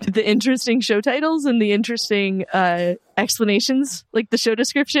titles and the interesting explanations, like the show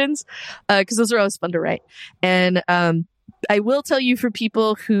descriptions, because those are always fun to write. And I will tell you, for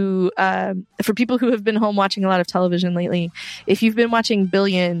people who have been home watching a lot of television lately, if you've been watching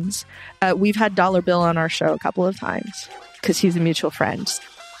Billions, we've had Dollar Bill on our show a couple of times, because he's a mutual friend.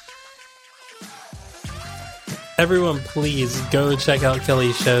 Everyone, please go check out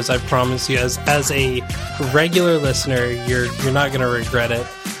Kelly's shows. I promise you, as a regular listener, you're not going to regret it.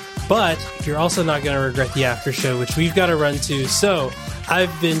 But you're also not going to regret the after show, which we've got to run to. So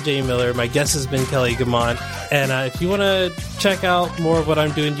I've been Jay Miller. My guest has been Kelly Guimont. And if you want to check out more of what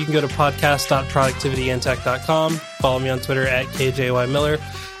I'm doing, you can go to podcast.productivityandtech.com. Follow me on Twitter at KJYMiller.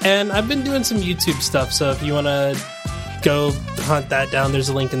 And I've been doing some YouTube stuff. So if you want to go hunt that down, there's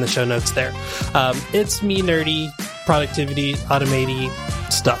a link in the show notes there. It's me, nerdy, productivity, automaty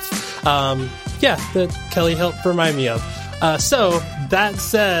stuff. That Kelly helped remind me of. So that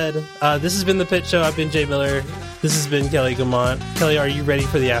said, this has been The Pit Show. I've been Jay Miller. This has been Kelly Guimont. Kelly, are you ready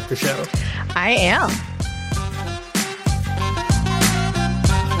for the after show? I am.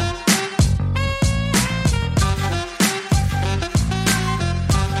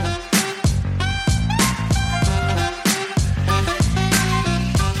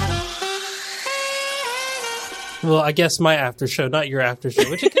 Well, I guess my after show, not your after show,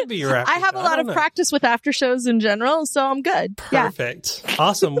 which it could be your after show. I have a lot of practice with after shows in general, so I'm good. Perfect. Yeah.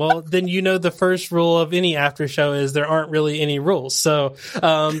 Awesome. Well, then the first rule of any after show is there aren't really any rules. So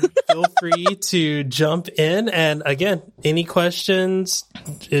feel free to jump in. And again, any questions,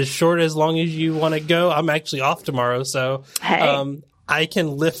 as short as long as you want to go. I'm actually off tomorrow, so I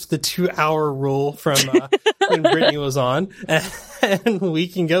can lift the 2-hour rule from when Brittany was on, and we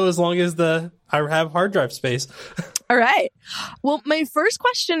can go as long as I have hard drive space. All right. Well, my first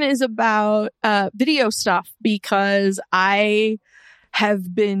question is about video stuff, because I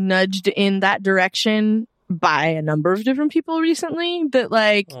have been nudged in that direction by a number of different people recently,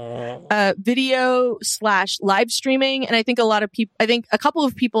 that video / live streaming. And I think a couple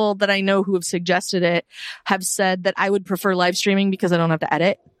of people that I know who have suggested it have said that I would prefer live streaming because I don't have to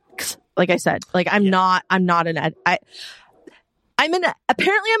edit. Like I said, I'm not an apparently I'm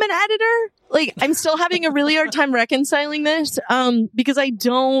an editor. Like, I'm still having a really hard time reconciling this, because I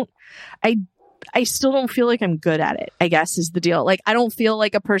still don't feel like I'm good at it, I guess is the deal. Like, I don't feel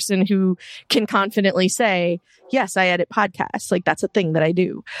like a person who can confidently say, yes, I edit podcasts. Like, that's a thing that I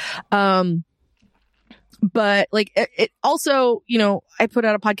do. But like, it also, I put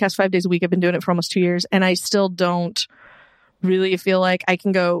out a podcast 5 days a week. I've been doing it for almost 2 years, and I still don't really feel like I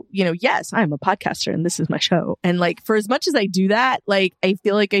can go, yes, I'm a podcaster and this is my show. And like, for as much as I do that, like, I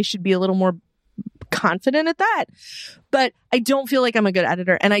feel like I should be a little more confident at that, but I don't feel like I'm a good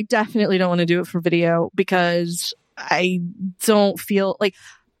editor, and I definitely don't want to do it for video because I don't feel like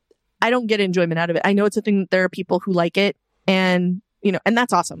I don't get enjoyment out of it. I know it's a thing that there are people who like it, and and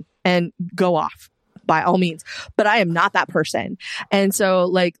that's awesome, and go off by all means, but I am not that person. And so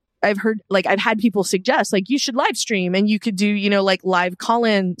like, I've had people suggest, like, you should live stream and you could do, like live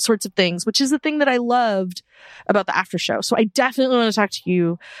call-in sorts of things, which is the thing that I loved about the after show. So I definitely want to talk to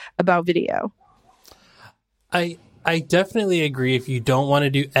you about video. I definitely agree. If you don't want to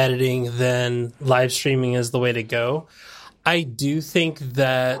do editing, then live streaming is the way to go. I do think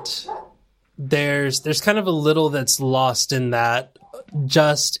that there's kind of a little that's lost in that,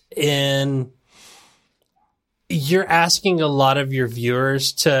 just in you're asking a lot of your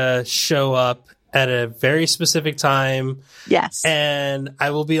viewers to show up at a very specific time. Yes. And I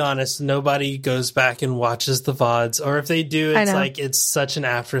will be honest, nobody goes back and watches the VODs, or if they do, it's like, it's such an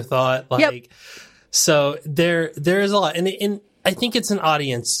afterthought. Like, yep. So there is a lot. And I think it's an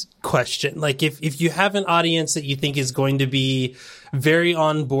audience question. Like, if you have an audience that you think is going to be very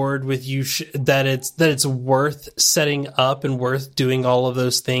on board with you, that it's worth setting up and worth doing all of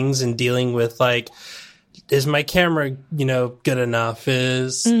those things and dealing with, like, is my camera, good enough?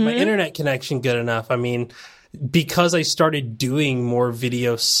 Is my internet connection good enough? I mean, because I started doing more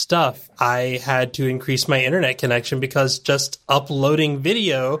video stuff, I had to increase my internet connection because just uploading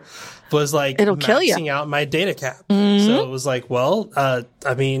video was like it'll kill you. Maxing out my data cap. So it was like, well,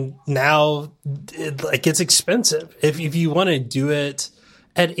 I mean, now it's expensive. If you want to do it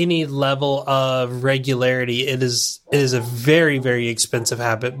at any level of regularity, it is a very, very expensive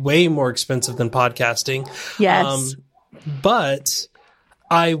habit, way more expensive than podcasting. Yes. But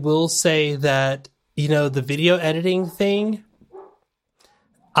I will say that, the video editing thing,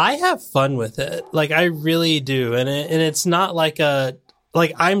 I have fun with it. Like, I really do. And it's not like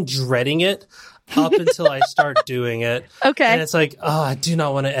I'm dreading it up until I start doing it. Okay. And it's like, oh, I do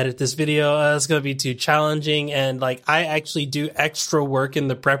not want to edit this video. It's going to be too challenging. And like, I actually do extra work in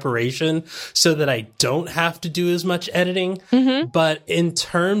the preparation so that I don't have to do as much editing. But in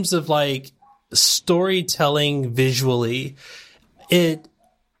terms of like storytelling visually, it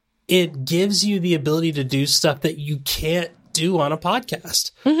gives you the ability to do stuff that you can't do on a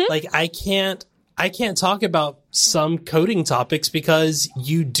podcast. Like, I can't talk about some coding topics because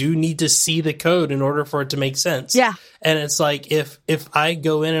you do need to see the code in order for it to make sense. Yeah. And it's like, if I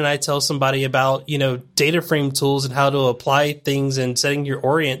go in and I tell somebody about, data frame tools and how to apply things and setting your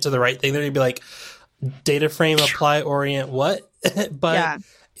orient to the right thing, they're going to be like, data frame, apply, orient, what? But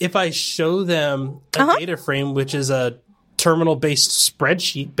if I show them a data frame, which is a terminal based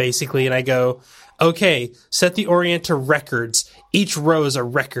spreadsheet basically, and I go, okay, set the orient to records. Each row is a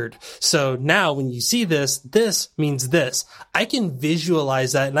record. So now when you see this means this. I can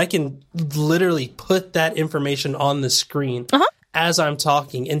visualize that and I can literally put that information on the screen as I'm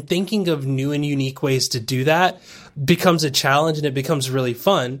talking, and thinking of new and unique ways to do that becomes a challenge and it becomes really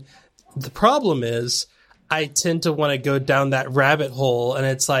fun. The problem is I tend to want to go down that rabbit hole, and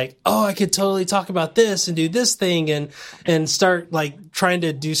it's like, oh, I could totally talk about this and do this thing and start like trying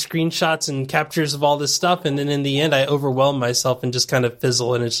to do screenshots and captures of all this stuff. And then in the end, I overwhelm myself and just kind of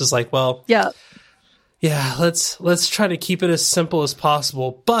fizzle. And it's just like, well, yeah, let's try to keep it as simple as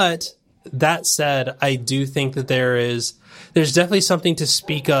possible. But that said, I do think that there's definitely something to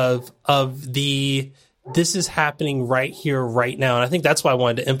speak of this is happening right here, right now. And I think that's why I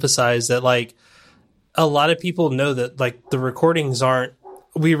wanted to emphasize that, like, a lot of people know that like the recordings aren't,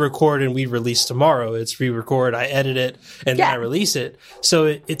 we record and we release tomorrow. It's we record, I edit it, and then I release it. So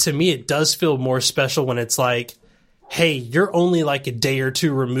it to me, it does feel more special when it's like, hey, you're only like a day or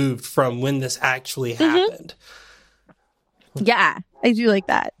two removed from when this actually happened. Yeah, I do like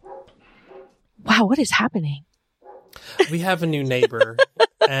that. Wow, what is happening? We have a new neighbor,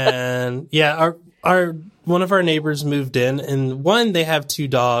 and our one of our neighbors moved in, and they have 2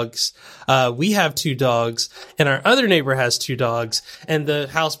 dogs. We have 2 dogs, and our other neighbor has 2 dogs, and the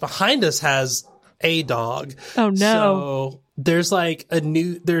house behind us has a dog. Oh no. So there's like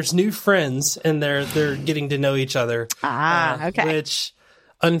there's new friends, and they're getting to know each other. Okay. Which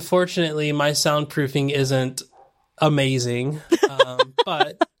unfortunately my soundproofing isn't amazing.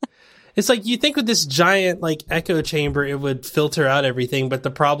 But it's like, you think with this giant like echo chamber, it would filter out everything. But the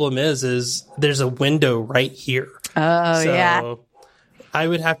problem is there's a window right here. Oh, so yeah. I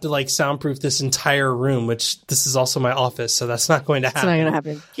would have to like soundproof this entire room, which this is also my office. So that's not going to happen. It's not going to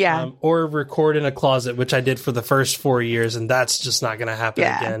happen. Yeah. Or record in a closet, which I did for the first 4 years. And that's just not going to happen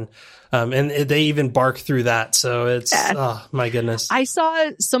again. And they even bark through that. So it's, oh my goodness. I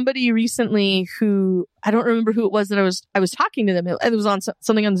saw somebody recently who, I don't remember who it was that I was talking to them. It was on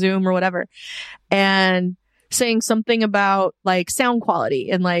something on Zoom or whatever, and saying something about like sound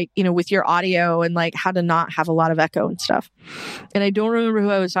quality and like, with your audio and like how to not have a lot of echo and stuff. And I don't remember who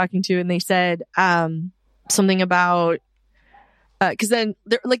I was talking to. And they said, something about, cause then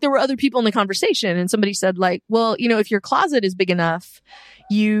there were other people in the conversation, and somebody said like, well, if your closet is big enough,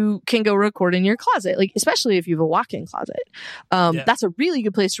 you can go record in your closet, like, especially if you have a walk-in closet. That's a really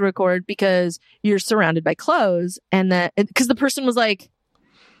good place to record because you're surrounded by clothes. And that, because the person was like,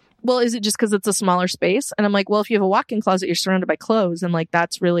 well, is it just because it's a smaller space? And I'm like, well, if you have a walk-in closet, you're surrounded by clothes, and like,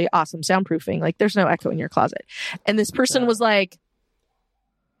 that's really awesome soundproofing. Like, there's no echo in your closet. And this person was like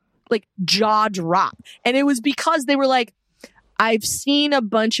jaw drop. And it was because they were like, I've seen a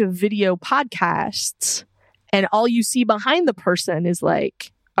bunch of video podcasts, and all you see behind the person is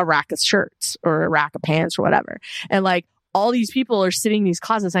like a rack of shirts or a rack of pants or whatever. And like, all these people are sitting in these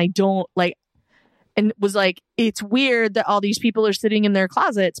closets. I don't like, and was like, it's weird that all these people are sitting in their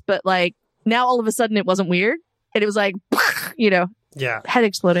closets, but like now all of a sudden it wasn't weird. And it was like, head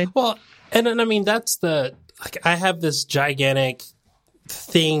exploded. Well, and I mean, that's like, I have this gigantic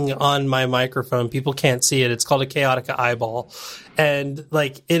thing on my microphone. People can't see it. It's called a Chaotica eyeball. And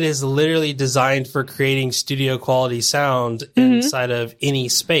like, it is literally designed for creating studio quality sound inside of any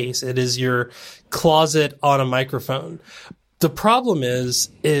space. It is your closet on a microphone. The problem is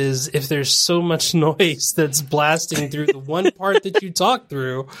if there's so much noise that's blasting through the one part that you talk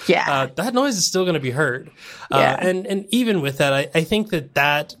through, that noise is still going to be heard. And even with that, I think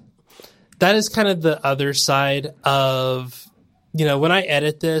that is kind of the other side of, you know, when I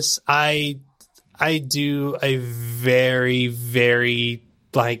edit this, I do a very, very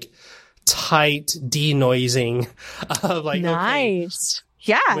like tight denoising of like, nice. Okay,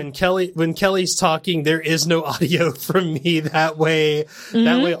 yeah. When Kelly's talking, there is no audio from me. That way,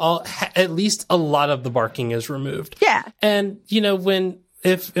 at least a lot of the barking is removed. Yeah. And you know,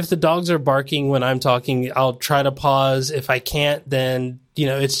 if the dogs are barking when I'm talking, I'll try to pause. If I can't, then you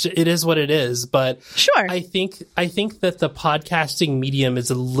know, it is what it is. But sure, I think that the podcasting medium is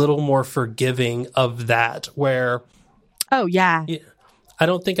a little more forgiving of that. Where, oh yeah. I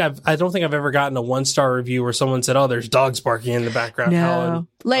don't think I've ever gotten a 1-star review where someone said, "Oh, there's dogs barking in the background." No, how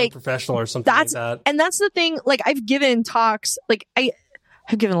like unprofessional or something like that. And that's the thing. Like I've given talks. Like I've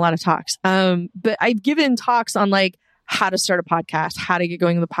given a lot of talks. But I've given talks on like how to start a podcast, how to get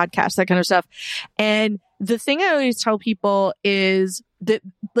going with the podcast, that kind of stuff. And the thing I always tell people is that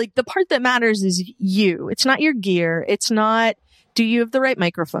like the part that matters is you. It's not your gear. It's not do you have the right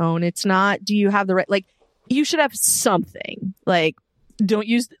microphone. It's not do you have the right like you should have something like. Don't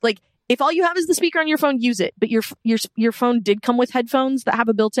use like if all you have is the speaker on your phone, use it. But your phone did come with headphones that have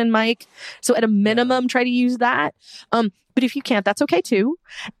a built-in mic, so at a minimum, try to use that. But if you can't, that's okay too.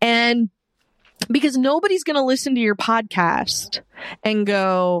 And because nobody's going to listen to your podcast and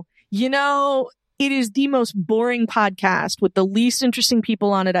go, you know, it is the most boring podcast with the least interesting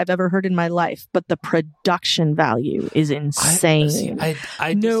people on it I've ever heard in my life, but the production value is insane. I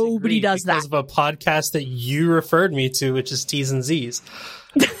nobody does because that of a podcast that you referred me to, which is T's and Z's.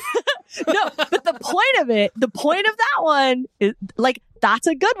 No, but the point of that one is like, that's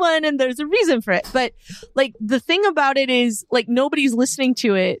a good one. And there's a reason for it. But like, the thing about it is like, nobody's listening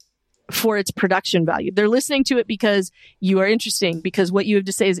to it for its production value. They're listening to it because you are interesting, because what you have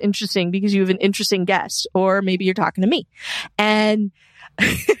to say is interesting, because you have an interesting guest, or maybe you're talking to me. And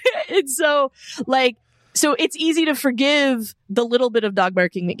it's so it's easy to forgive the little bit of dog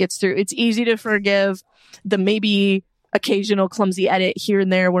barking that gets through. It's easy to forgive the maybe occasional clumsy edit here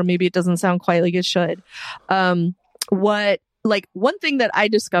and there where maybe it doesn't sound quite like it should. One thing that I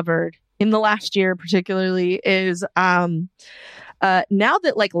discovered in the last year particularly is, now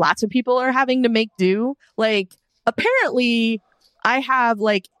that like lots of people are having to make do, like apparently I have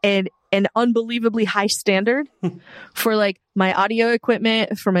like an unbelievably high standard for like my audio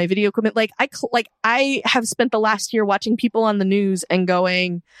equipment, for my video equipment. Like I have spent the last year watching people on the news and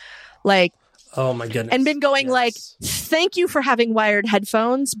going like, oh my goodness. And been going like, thank you for having wired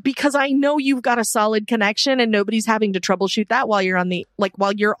headphones because I know you've got a solid connection and nobody's having to troubleshoot that while you're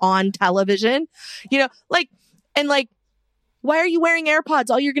on television, you know, like, and like, why are you wearing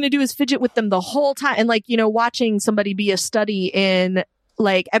AirPods? All you're going to do is fidget with them the whole time. And like, you know, watching somebody be a study in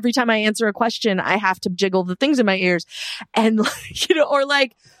like, every time I answer a question, I have to jiggle the things in my ears and like, you know, or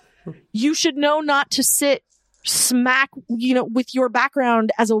like, you should know not to sit smack, you know, with your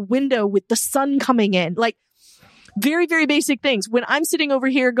background as a window with the sun coming in, like very, very basic things. When I'm sitting over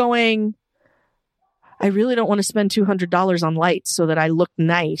here going, I really don't want to spend $200 on lights so that I look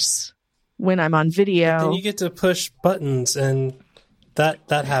nice when I'm on video. Then you get to push buttons and that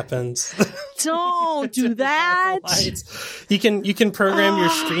happens. Don't do that. You can program your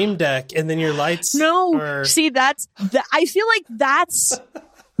Stream Deck and then your lights. No, see, I feel like that's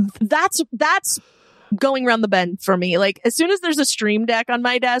going around the bend for me. Like as soon as there's a Stream Deck on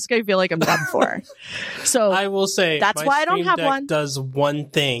my desk, I feel like I'm done for. So I will say that's why I don't have one. Does one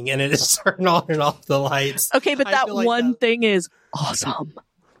thing and it is turn on and off the lights. Okay, but that one thing is awesome.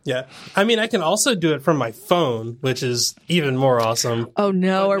 Yeah. I mean, I can also do it from my phone, which is even more awesome. Oh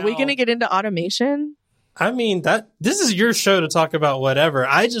no. Are we going to get into automation? I mean, this is your show to talk about whatever.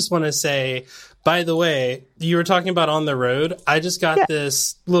 I just want to say, by the way, you were talking about on the road. I just got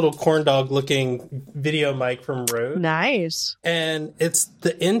this little corn dog looking video mic from Rode. Nice. And it's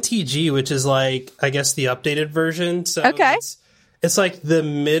the NTG, which is like, I guess the updated version. So it's like the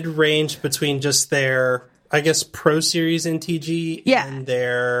mid range between just their, I guess, Pro Series NTG and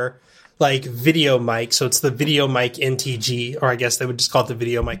their like video mic. So it's the video mic NTG, or I guess they would just call it the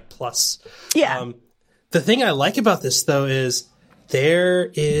video mic plus. Yeah. The thing I like about this though is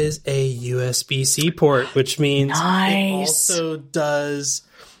there is a USB-C port, which means it also does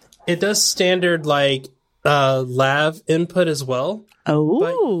standard like lav input as well.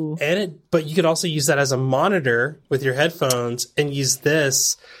 Oh, but you could also use that as a monitor with your headphones and use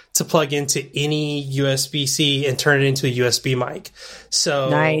this to plug into any USB-C and turn it into a USB mic. So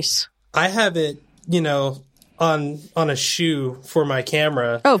nice. I have it, on a shoe for my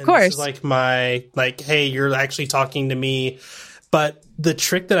camera. Oh, of course. This is like hey, you're actually talking to me. But the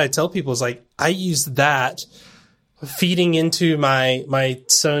trick that I tell people is like, I use that feeding into my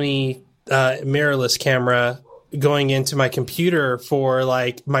Sony mirrorless camera, going into my computer for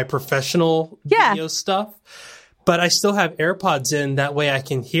like my professional video stuff. But I still have AirPods in, that way I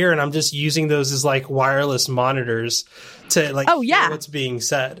can hear, and I'm just using those as like wireless monitors to like hear what's being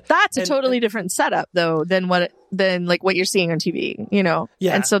said. That's a totally different setup though than what you're seeing on TV,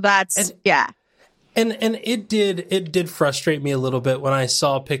 Yeah. And so that's And it did frustrate me a little bit when I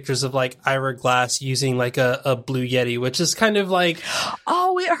saw pictures of like Ira Glass using like a Blue Yeti, which is kind of like,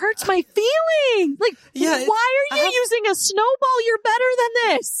 oh, it hurts my feeling. Like, why are you using a snowball? You're better than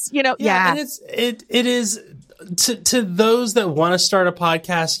this, Yeah, and it is to those that want to start a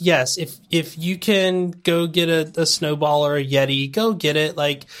podcast. Yes, if you can go get a snowball or a Yeti, go get it.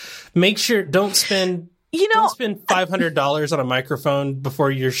 Like, make sure don't spend $500 on a microphone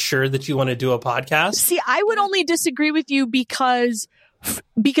before you're sure that you want to do a podcast. See, I would only disagree with you because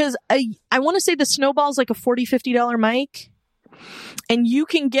I want to say the Snowball's like a $40, $50 mic, and you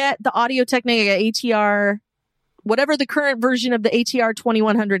can get the Audio Technica ATR, whatever the current version of the ATR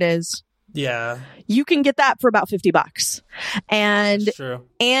 2100 is. Yeah. You can get that for about $50. And that's true.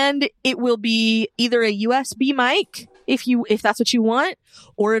 And it will be either a USB mic if that's what you want,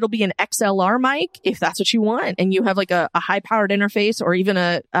 or it'll be an XLR mic if that's what you want, and you have like a high powered interface, or even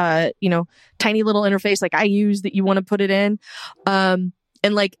a tiny little interface like I use that you want to put it in. And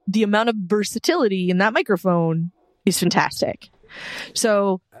like the amount of versatility in that microphone is fantastic.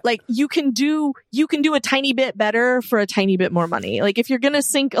 So like you can do a tiny bit better for a tiny bit more money. Like if you're going to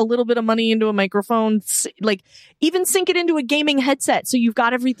sink a little bit of money into a microphone, like even sink it into a gaming headset so you've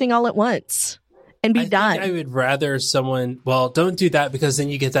got everything all at once and be done. I would rather don't do that, because then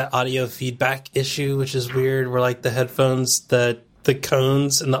you get that audio feedback issue, which is weird, where like the headphones, the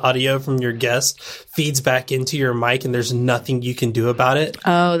cones and the audio from your guest feeds back into your mic and there's nothing you can do about it.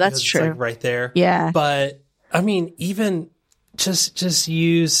 Oh, that's true. It's like right there. Yeah. But I mean, even just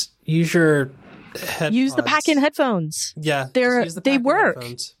use your headphones. Use the pack-in headphones. Yeah. They work.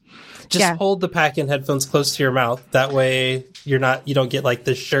 Headphones. Just hold the pack-in headphones close to your mouth. That way you don't get like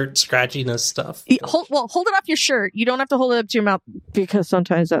the shirt scratchiness stuff. Hold it off your shirt. You don't have to hold it up to your mouth, because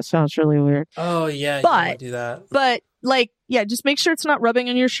sometimes that sounds really weird. Oh yeah, you don't do that. But just make sure it's not rubbing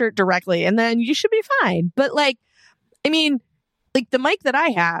on your shirt directly, and then you should be fine. But the mic that I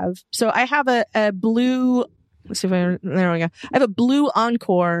have, so I have a blue. Let's see if there we go. I have a blue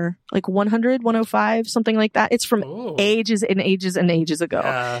Encore, like 100, 105, something like that. It's from ages and ages and ages ago.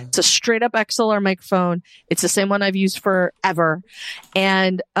 It's a straight up XLR microphone. It's the same one I've used forever.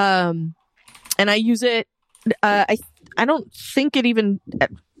 And I use it, I don't think it even,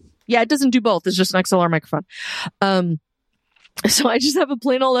 it doesn't do both. It's just an XLR microphone. So I just have a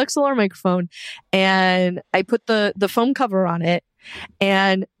plain old XLR microphone, and I put the foam cover on it,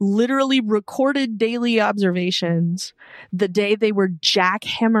 and literally recorded daily observations the day they were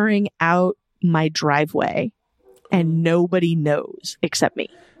jackhammering out my driveway, and nobody knows except me.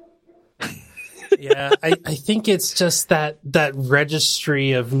 Yeah, I think it's just that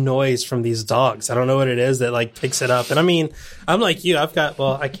registry of noise from these dogs. I don't know what it is that like picks it up. And I mean, I'm like you. I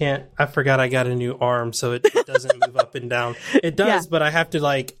forgot I got a new arm, so it doesn't move up and down. It does, but I have to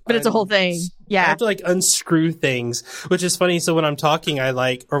like. But it's a whole thing. Yeah, I have to like unscrew things, which is funny. So when I'm talking,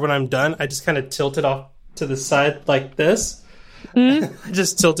 or when I'm done, I just kind of tilt it off to the side like this. Mm-hmm. I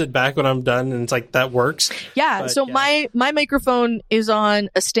just tilt it back when I'm done, and it's like that works. Yeah. So my microphone is on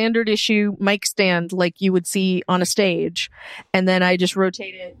a standard issue mic stand, like you would see on a stage, and then I just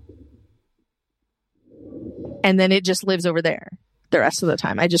rotate it, and then it just lives over there the rest of the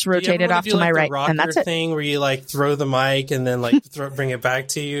time. I just rotate it off to my right, and that's it. Thing where you like throw the mic and then like bring it back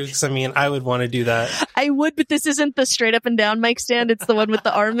to you. Because I mean, I would want to do that. I would, but this isn't the straight up and down mic stand. It's the one with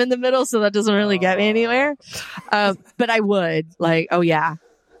the arm in the middle, so that doesn't really get me anywhere. But I would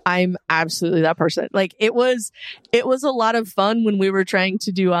I'm absolutely that person. Like it was a lot of fun when we were trying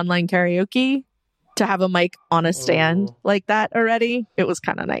to do online karaoke to have a mic on a stand like that already. It was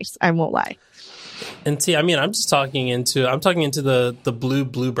kind of nice. I won't lie. And see, I mean, I'm talking into the Blue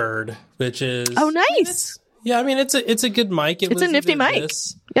Bluebird, which is nice. I mean, it's a good mic. It's a nifty mic.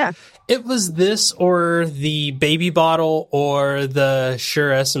 Yeah, it was this or the Baby Bottle or the Shure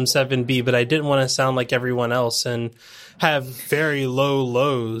SM7B, but I didn't want to sound like everyone else and have very low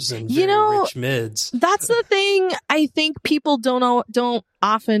lows and very rich mids. That's the thing I think people don't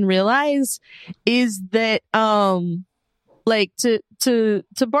often realize is that, like to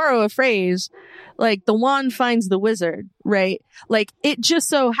borrow a phrase, like the wand finds the wizard, right? Like it just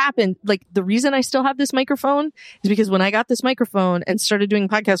so happened, like the reason I still have this microphone is because when I got this microphone and started doing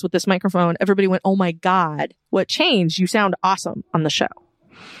podcasts with this microphone, everybody went, "Oh my God, what changed? You sound awesome on the show.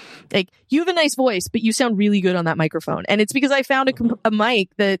 Like you have a nice voice, but you sound really good on that microphone." And it's because I found a mic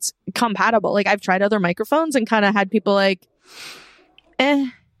that's compatible. Like I've tried other microphones and kind of had people like,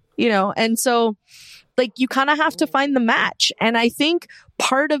 and so like you kind of have to find the match. And I think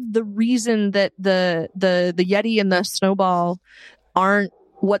part of the reason that the Yeti and the Snowball aren't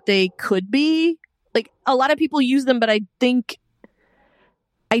what they could be, like a lot of people use them, but I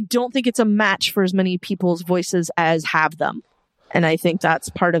don't think it's a match for as many people's voices as have them. And I think that's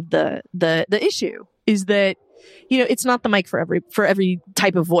part of the issue is that, it's not the mic for every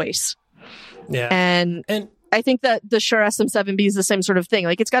type of voice. Yeah. And I think that the Shure SM7B is the same sort of thing.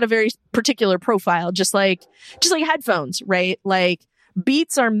 Like it's got a very particular profile, just like headphones, right? Like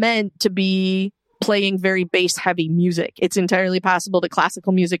Beats are meant to be playing very bass heavy music. It's entirely possible that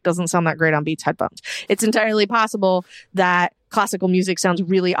classical music doesn't sound that great on Beats headphones. It's entirely possible that classical music sounds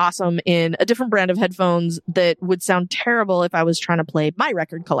really awesome in a different brand of headphones that would sound terrible if I was trying to play my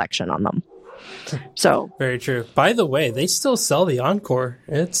record collection on them. So very true. By the way, they still sell the Encore.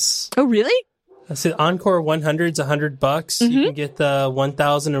 Oh, really? I said Encore 100's $100. Mm-hmm. You can get the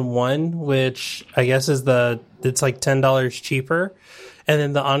 1001, which I guess is it's like $10 cheaper. And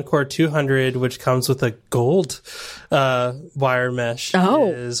then the Encore 200, which comes with a gold wire mesh,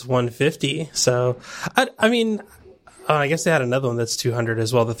 is $150. So, I mean, I guess they had another one that's $200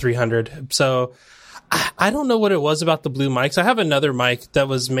 as well, the 300. So, I don't know what it was about the blue mics. I have another mic that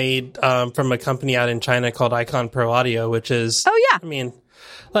was made from a company out in China called Icon Pro Audio, which is, I mean,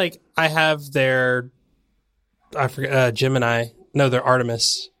 like I have their, Gemini, no, their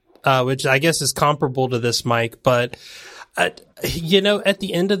Artemis, which I guess is comparable to this mic, but at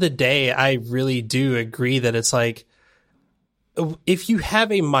the end of the day, I really do agree that it's like, if you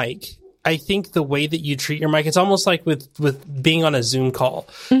have a mic, I think the way that you treat your mic, it's almost like with being on a Zoom call.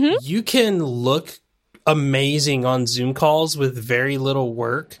 Mm-hmm. You can look amazing on Zoom calls with very little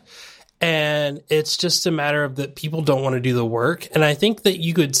work. And it's just a matter of that people don't want to do the work. And I think that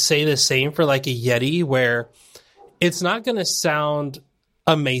you could say the same for like a Yeti, where it's not going to sound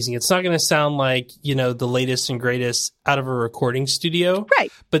amazing. It's not going to sound like, the latest and greatest out of a recording studio.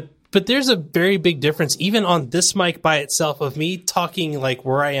 Right. But there's a very big difference, even on this mic by itself, of me talking like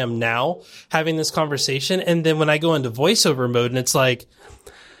where I am now, having this conversation. And then when I go into voiceover mode and it's like,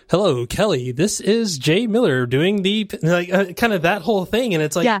 "Hello, Kelly, this is Jay Miller doing the," like kind of that whole thing. And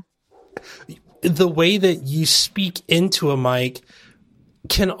it's like, the way that you speak into a mic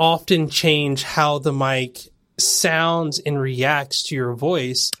can often change how the mic sounds and reacts to your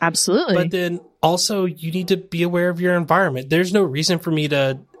voice. Absolutely. But then also you need to be aware of your environment. There's no reason for me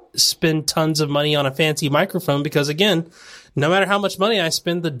to spend tons of money on a fancy microphone because, again, no matter how much money I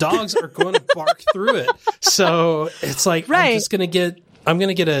spend, the dogs are going to bark through it. So it's like, I'm going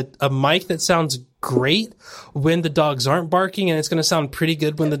to get a mic that sounds great when the dogs aren't barking, and it's going to sound pretty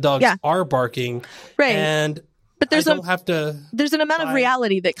good when the dogs are barking. Right. But there's an amount of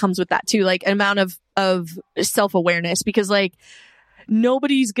reality that comes with that too, like an amount of self-awareness, because like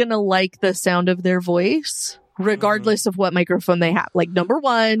nobody's going to like the sound of their voice regardless of what microphone they have. Like, number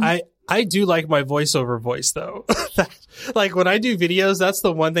one, I do like my voiceover voice though. Like when I do videos, that's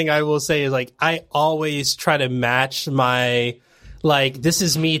the one thing I will say is like, I always try to match my, like, this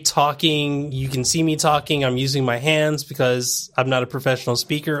is me talking. You can see me talking. I'm using my hands because I'm not a professional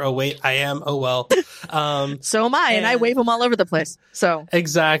speaker. Oh, wait, I am. Oh, well. So am I. And I wave them all over the place. So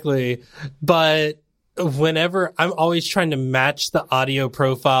exactly. But whenever I'm always trying to match the audio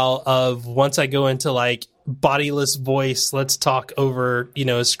profile of once I go into like bodiless voice, let's talk over, a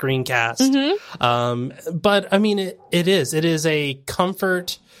screencast. Mm-hmm. But I mean, it is a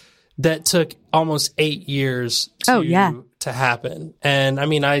comfort that took almost 8 years to happen. And I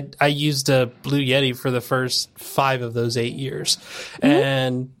mean, I used a Blue Yeti for the first 5 of those 8 years. Mm-hmm.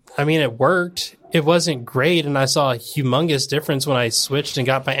 And I mean, it worked. It wasn't great. And I saw a humongous difference when I switched and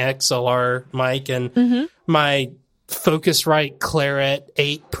got my XLR mic and my Focusrite Claret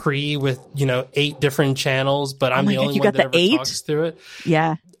 8 Pre with, 8 different channels, but I'm the only one that ever talks through it.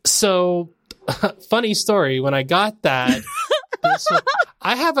 Yeah. So funny story. When I got that,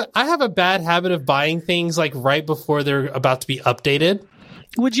 I have a bad habit of buying things like right before they're about to be updated.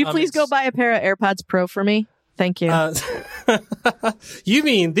 Would you please go buy a pair of AirPods Pro for me? Thank you. You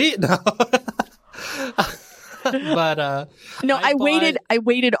mean the no. But no, I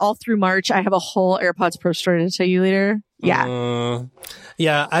waited all through March. I have a whole AirPods Pro story to tell you later. Yeah.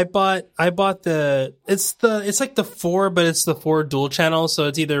 Yeah, I bought it's like the 4, but it's the 4 dual channel, so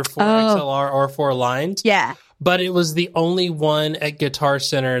it's either 4 XLR or 4 lined. Yeah. But it was the only one at Guitar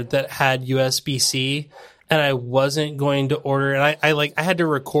Center that had USB-C, and I wasn't going to order, and I had to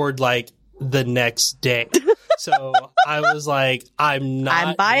record like the next day. So I was like, I'm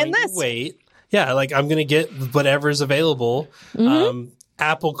buying going this. To wait. Yeah, like I'm going to get whatever's available.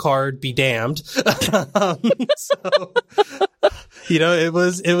 Apple Card be damned. So, it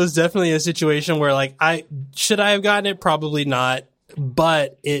was definitely a situation where like should I have gotten it? Probably not.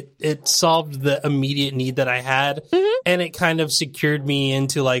 But it solved the immediate need that I had, and it kind of secured me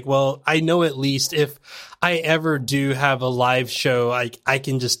into like, well, I know at least if I ever do have a live show, I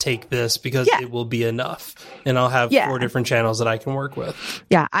can just take this because it will be enough, and I'll have 4 different channels that I can work with.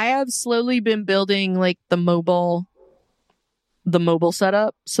 Yeah, I have slowly been building like the mobile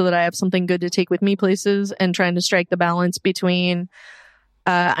setup so that I have something good to take with me places, and trying to strike the balance between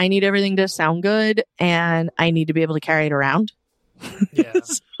I need everything to sound good and I need to be able to carry it around. Yeah.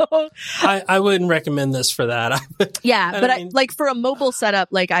 So, I wouldn't recommend this for that. Yeah, but I like for a mobile setup,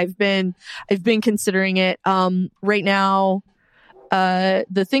 like I've been considering it. Right now,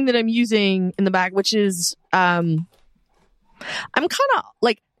 the thing that I'm using in the back, which is I'm kind of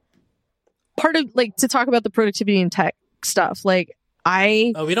like part of like to talk about the productivity and tech stuff. Like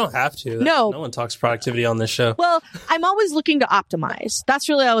we don't have to. No one talks productivity on this show. Well, I'm always looking to optimize. That's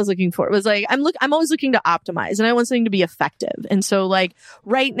really what I was looking for. It was like I'm always looking to optimize, and I want something to be effective. And so, like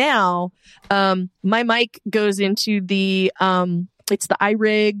right now, my mic goes into the it's the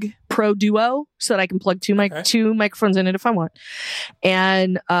iRig Pro Duo, so that I can plug two microphones in it if I want.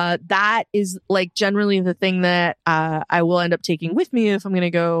 And that is like generally the thing that I will end up taking with me if I'm going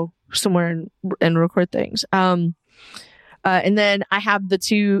to go somewhere and record things. And then I have the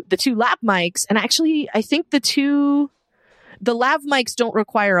two lav mics, and actually I think the lav mics don't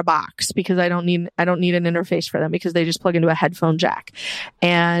require a box because I don't need an interface for them because they just plug into a headphone jack.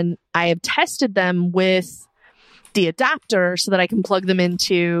 And I have tested them with the adapter so that I can plug them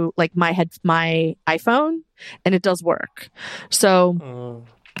into like my iPhone, and it does work. So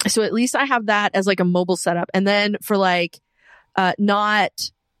at least I have that as like a mobile setup. And then for like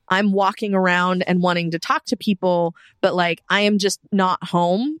I'm walking around and wanting to talk to people, but like I am just not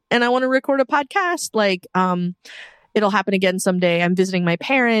home and I want to record a podcast. Like, it'll happen again someday. I'm visiting my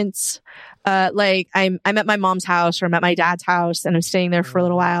parents. Like I'm at my mom's house or I'm at my dad's house and I'm staying there for a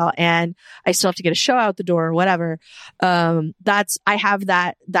little while and I still have to get a show out the door or whatever. I have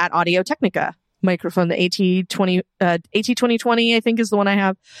that Audio Technica microphone, the AT2020, I think is the one I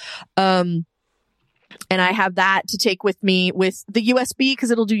have. And I have that to take with me with the USB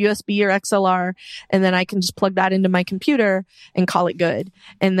because it'll do USB or XLR. And then I can just plug that into my computer and call it good.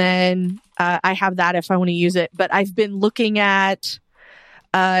 And then I have that if I want to use it. But I've been looking at,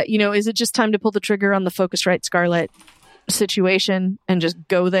 is it just time to pull the trigger on the Focusrite Scarlett situation and just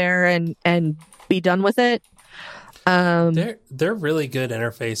go there and be done with it? They're really good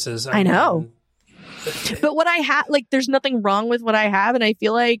interfaces. I know. But what I have, like, there's nothing wrong with what I have. And I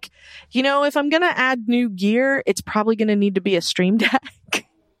feel like, if I'm going to add new gear, it's probably going to need to be a Stream Deck.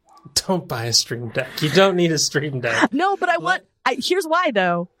 Don't buy a Stream Deck. You don't need a Stream Deck. No, but here's why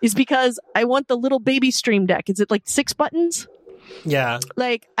though, is because I want the little baby Stream Deck. Is it like 6 buttons? Yeah.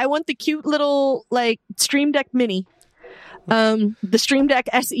 Like, I want the cute little, like, Stream Deck Mini. The Stream Deck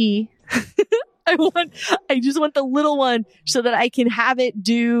SE. I just want the little one so that I can have it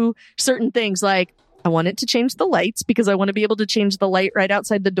do certain things. Like, I want it to change the lights because I want to be able to change the light right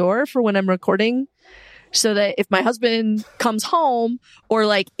outside the door for when I'm recording. So that if my husband comes home or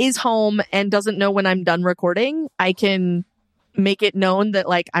like is home and doesn't know when I'm done recording, I can make it known that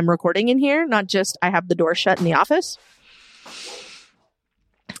like I'm recording in here, not just I have the door shut in the office.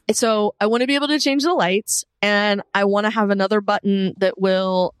 So I want to be able to change the lights, and I want to have another button that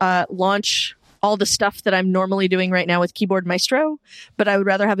will launch all the stuff that I'm normally doing right now with Keyboard Maestro, but I would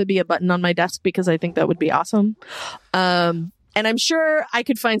rather have it be a button on my desk because I think that would be awesome. And I'm sure I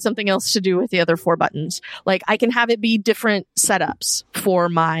could find something else to do with the other 4 buttons. Like, I can have it be different setups for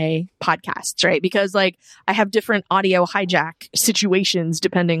my podcasts, right? Because like I have different audio hijack situations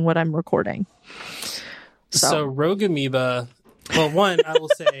depending what I'm recording. So Rogue Amoeba, well, one, I will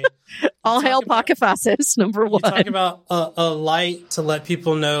say, all hail Pakaphasis, number 1. You talk about a light to let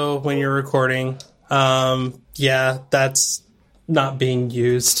people know when you're recording. Yeah, that's not being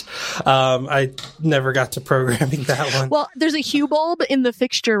used. I never got to programming that one. Well, there's a hue bulb in the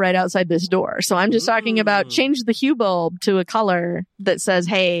fixture right outside this door. So I'm just talking about change the hue bulb to a color that says,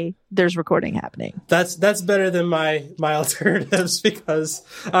 hey, there's recording happening. That's better than my alternatives, because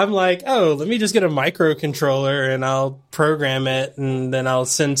I'm like, oh, let me just get a microcontroller and I'll program it and then I'll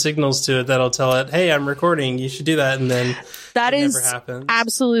send signals to it that'll tell it, hey, I'm recording, you should do that. And then that is never happens.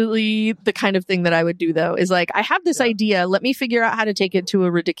 Absolutely the kind of thing that I would do, though, is like, I have this idea, let me figure out how to take it to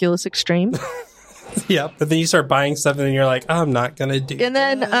a ridiculous extreme. Yeah, but then you start buying stuff and you're like, I'm not going to do and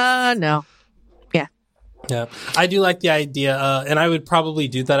then no. Yeah, I do like the idea, and I would probably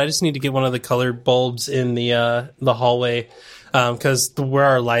do that. I just need to get one of the colored bulbs in the hallway, because where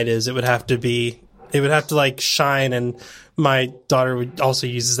our light is, it would have to like shine, and my daughter would also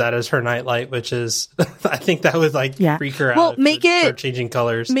uses that as her night light, which is, I think that would like freak her out. Well, make it start changing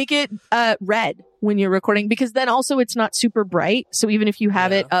colors. Make it red when you're recording, because then also it's not super bright. So even if you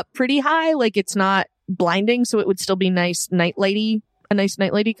have it up pretty high, like it's not blinding, so it would still be a nice night lighty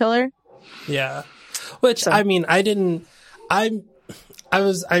color. Yeah. Which, I mean, I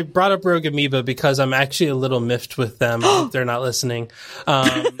brought up Rogue Amoeba because I'm actually a little miffed with them. I hope they're not listening.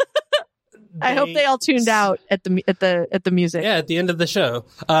 I hope they all tuned out at the music. Yeah, at the end of the show.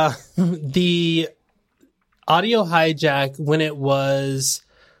 The Audio Hijack, when it was,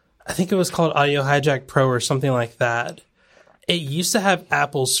 I think it was called Audio Hijack Pro or something like that, it used to have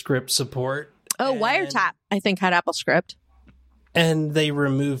Apple Script support. Oh, Wiretap, I think, had Apple Script. And they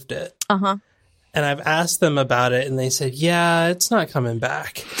removed it. Uh-huh. And I've asked them about it, and they said, yeah, it's not coming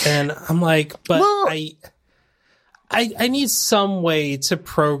back. And I'm like, but I need some way to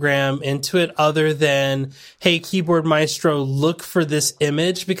program into it other than, hey, Keyboard Maestro, look for this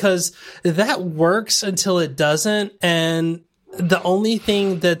image, because that works until it doesn't. And the only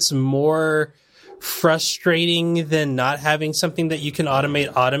thing that's more frustrating than not having something that you can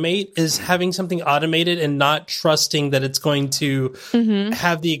automate is having something automated and not trusting that it's going to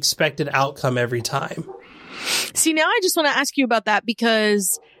have the expected outcome every time. See, now I just want to ask you about that,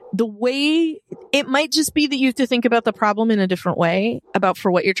 because the way it might just be that you have to think about the problem in a different way about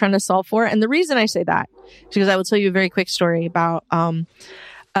for what you're trying to solve for. And the reason I say that is because I will tell you a very quick story about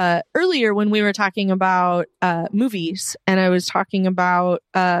earlier when we were talking about movies, and I was talking about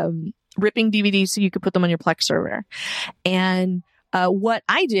ripping DVDs so you could put them on your Plex server. And what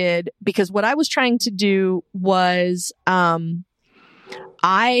I did, because what I was trying to do was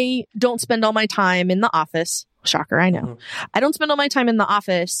I don't spend all my time in the office. Shocker, I know. Mm-hmm. I don't spend all my time in the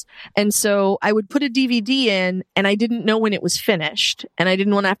office. And so I would put a DVD in, and I didn't know when it was finished. And I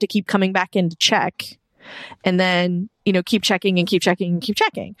didn't want to have to keep coming back in to check. And then, keep checking and keep checking and keep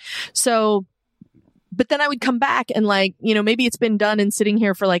checking. So, but then I would come back and maybe it's been done and sitting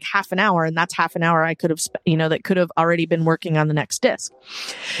here for like half an hour, and that's half an hour I could have, that could have already been working on the next disc.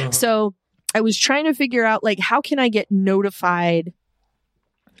 Uh-huh. So I was trying to figure out, how can I get notified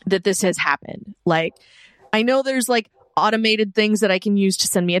that this has happened? I know there's automated things that I can use to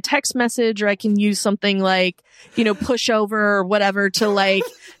send me a text message, or I can use something pushover or whatever to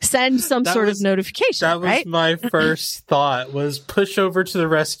send some sort of notification. That was right? my first thought, was pushover to the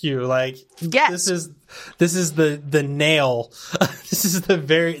rescue. Yes. This is the nail. This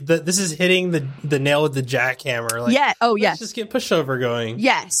is hitting the nail with the jackhammer. Yeah. Oh, yes. Let's just get pushover going.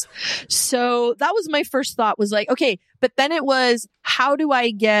 Yes. So that was my first thought, was okay, but then it was, how do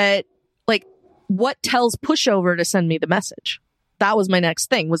I get what tells pushover to send me the message? That was my next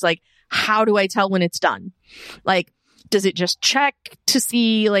thing, was how do I tell when it's done? Does it just check to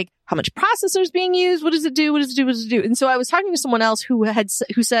see how much processor is being used? What does it do? What does it do? What does it do? And so I was talking to someone else who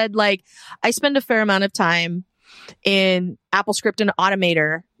said I spend a fair amount of time in AppleScript and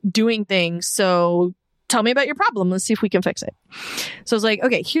Automator doing things. So tell me about your problem. Let's see if we can fix it. So I was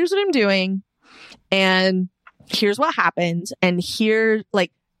okay, here's what I'm doing, and here's what happens, and here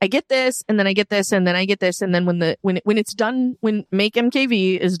I get this, and then I get this, and then I get this, and then when it's done, when Make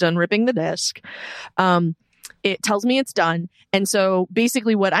MKV is done ripping the disk, it tells me it's done. And so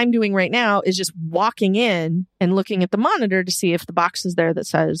basically what I'm doing right now is just walking in and looking at the monitor to see if the box is there that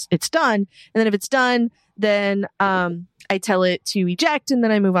says it's done. And then if it's done, then I tell it to eject, and then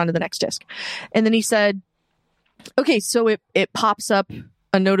I move on to the next disk. And then he said, okay, so it pops up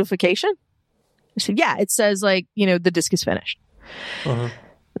a notification? I said, yeah, it says the disk is finished. Uh-huh.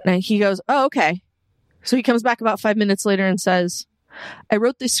 And he goes, oh, okay. So he comes back about 5 minutes later and says, I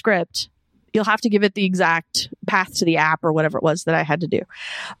wrote this script. You'll have to give it the exact path to the app or whatever it was that I had to do.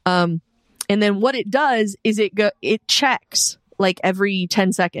 And then what it does is it checks every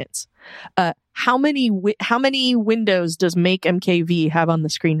 10 seconds. How many windows does Make MKV have on the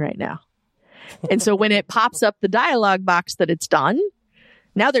screen right now? And so when it pops up the dialog box that it's done,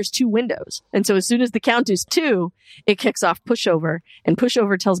 now there's 2 windows. And so as soon as the count is 2, it kicks off pushover, and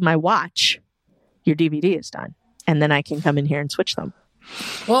pushover tells my watch, your DVD is done. And then I can come in here and switch them.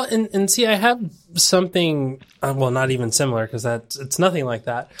 Well, and see, I have something, well, not even similar because it's nothing like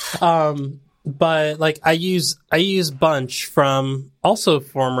that. But like I use Bunch from also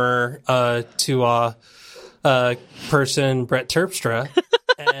former Tua person Brett Terpstra,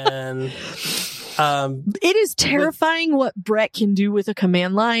 and it is terrifying what Brett can do with a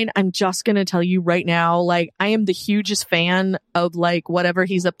command line. I'm just gonna tell you right now, like I am the hugest fan of like whatever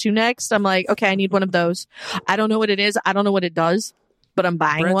he's up to next. I'm like, okay, I need one of those. I don't know what it is. I don't know what it does, but I'm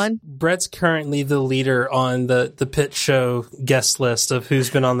buying one. Brett's currently the leader on the Pit Show guest list of who's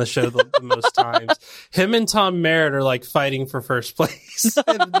been on the show the most times. Him and Tom Merritt are like fighting for first place.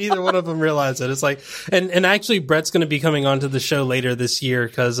 And neither one of them realize it. It's like, and actually Brett's going to be coming onto the show later this year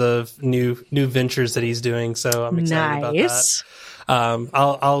because of new ventures that he's doing. So I'm excited about that.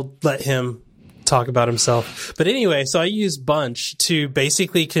 I'll let him talk about himself. But anyway, so I use Bunch to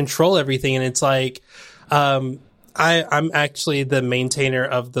basically control everything. And it's like, I'm actually the maintainer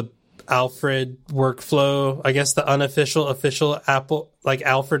of the Alfred workflow, I guess the unofficial, official Apple, like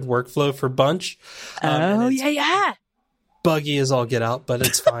Alfred workflow for Bunch. Yeah. Buggy as all get out, but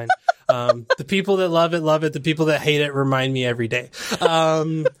it's fine. The people that love it. The people that hate it remind me every day.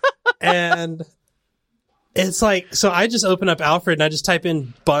 And it's like, so I just open up Alfred and I just type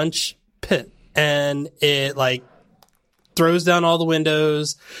in Bunch Pit and it like throws down all the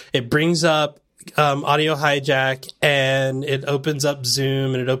windows. It brings up audio hijack and it opens up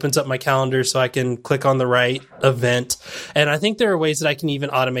Zoom and it opens up my calendar so I can click on the right event. And I think there are ways that I can even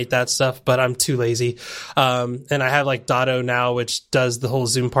automate that stuff, but I'm too lazy. And I have like Dotto now, which does the whole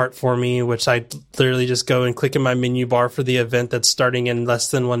Zoom part for me, which I literally just go and click in my menu bar for the event that's starting in less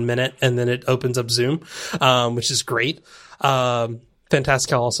than 1 minute. And then it opens up Zoom, which is great.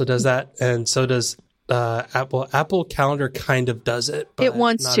 Fantastical also does that. And so does Apple Calendar kind of does it. But it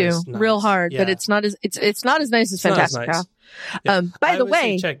wants to nice. Real hard, but it's not as nice as Fantastical. Yeah. By the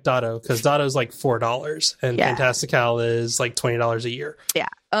way, check Dotto because Dotto's like $4 and Fantastical is like $20 a year. Yeah.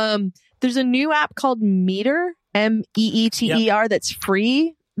 There's a new app called Meter, Meeter, that's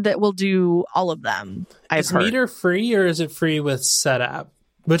free that will do all of them. I've heard. Meter free or is it free with SetApp?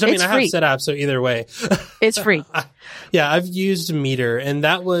 Which I mean, I have SetApp, so either way, it's free. I've used Meter, and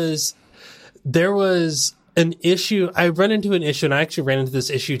there was an issue. I run into an issue, and I actually ran into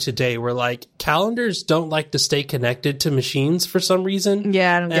this issue today where like calendars don't like to stay connected to machines for some reason.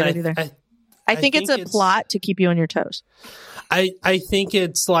 Yeah, I don't get it either. I think it's a plot to keep you on your toes. I think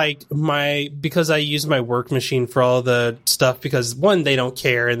it's like because I use my work machine for all the stuff because one, they don't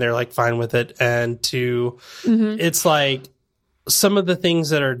care and they're like fine with it. And two, it's like some of the things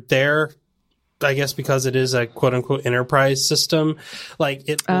that are there, I guess because it is a quote unquote enterprise system, like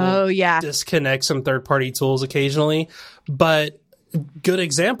it will disconnect some third party tools occasionally. But good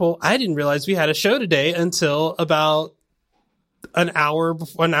example, I didn't realize we had a show today until about an hour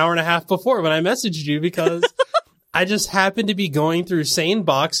and a half before when I messaged you because I just happened to be going through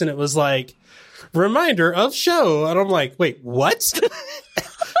SaneBox and it was like reminder of show. And I'm like, wait, what?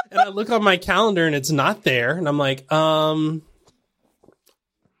 And I look on my calendar and it's not there. And I'm like,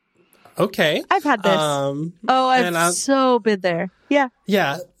 okay. I've had this. I've so been there. Yeah.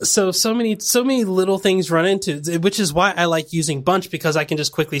 Yeah. So many little things run into, which is why I like using Bunch because I can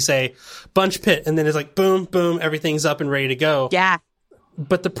just quickly say Bunch Pit and then it's like boom, boom, everything's up and ready to go. Yeah.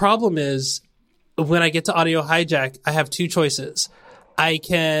 But the problem is when I get to Audio Hijack, I have two choices. I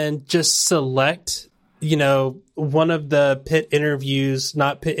can just select, one of the Pit interviews,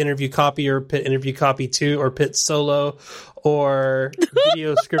 not Pit interview copy or Pit interview copy 2 or Pit solo or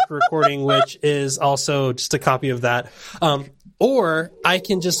video script recording, which is also just a copy of that. Or I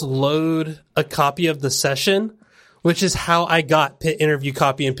can just load a copy of the session, which is how I got Pit interview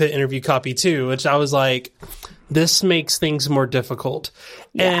copy and Pit interview copy 2, which I was like, this makes things more difficult.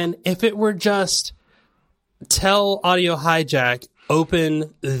 Yeah. And if it were just tell Audio Hijack,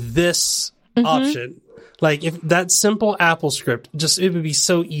 open this option, like if that simple Apple script, it would be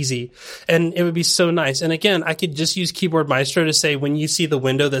so easy and it would be so nice. And again, I could just use Keyboard Maestro to say, when you see the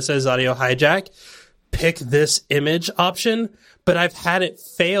window that says Audio Hijack, pick this image option. But I've had it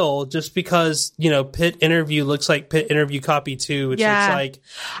fail just because, Pit interview looks like Pit interview copy 2, which looks like,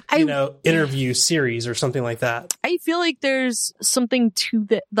 interview series or something like that. I feel like there's something to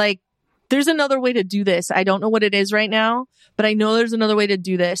that. Like, there's another way to do this. I don't know what it is right now, but I know there's another way to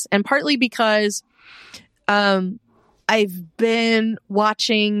do this. And partly because I've been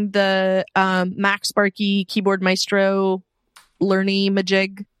watching the Max Sparky Keyboard Maestro learning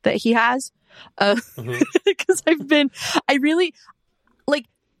majig that he has. Because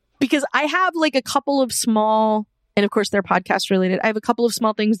because I have like a couple of small, and of course they're podcast related. I have a couple of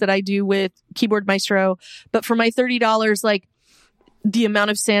small things that I do with Keyboard Maestro, but for my $30, like the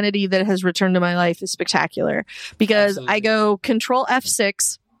amount of sanity that has returned to my life is spectacular, because Absolutely. I go Control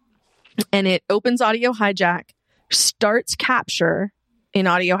F6 and it opens Audio Hijack, starts capture in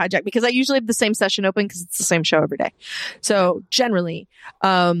Audio Hijack, because I usually have the same session open because it's the same show every day. So generally,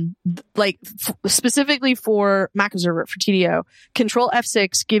 specifically for Mac Observer, for TDO, Control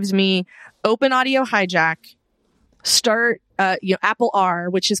F6 gives me open Audio Hijack, start, Apple R,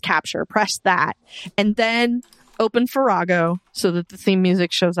 which is capture, press that, and then open Farrago so that the theme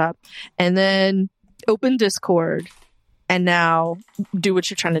music shows up, and then open Discord, and now do what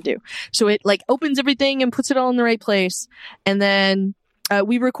you're trying to do. So it like opens everything and puts it all in the right place. And then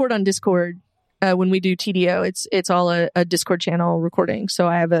we record on Discord when we do TDO. It's all a Discord channel recording. So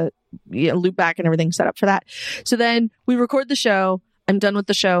I have a loop back and everything set up for that. So then we record the show. I'm done with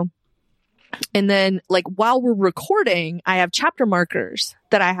the show. And then like while we're recording, I have chapter markers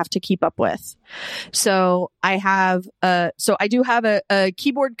that I have to keep up with. So I have I do have a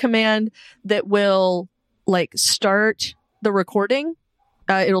keyboard command that will like start the recording.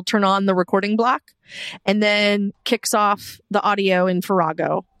 It'll turn on the recording block and then kicks off the audio in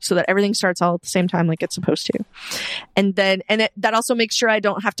Farrago so that everything starts all at the same time like it's supposed to. And then, that also makes sure I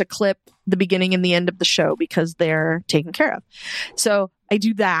don't have to clip the beginning and the end of the show because they're taken care of. So I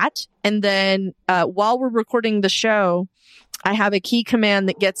do that. And then, while we're recording the show, I have a key command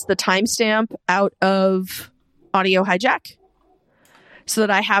that gets the timestamp out of Audio Hijack so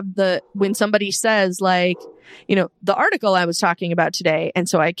that I have when somebody says like, the article I was talking about today. And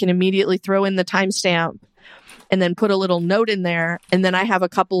so I can immediately throw in the timestamp and then put a little note in there. And then I have a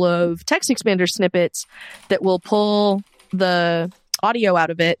couple of text expander snippets that will pull the audio out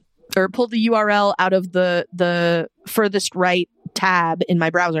of it, or pull the URL out of the furthest right tab in my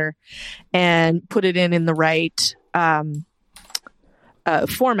browser and put it in the right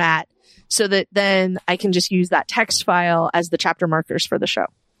format, so that then I can just use that text file as the chapter markers for the show.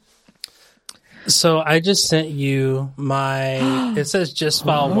 So I just sent you it says just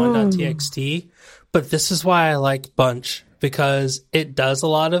file1.txt, but this is why I like Bunch, because it does a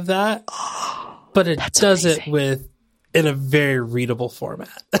lot of that, but it does amazing. It in a very readable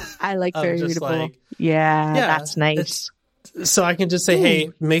format. I like very readable. Yeah, that's nice. So I can just say,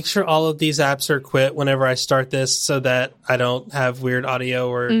 hey, make sure all of these apps are quit whenever I start this so that I don't have weird audio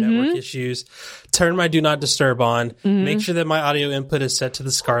or network issues. Turn my do not disturb on. Make sure that my audio input is set to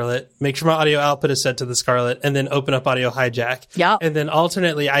the Scarlet. Make sure my audio output is set to the Scarlet, and then open up Audio Hijack. Yeah. And then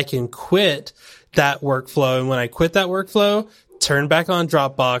alternately, I can quit that workflow. And when I quit that workflow, turn back on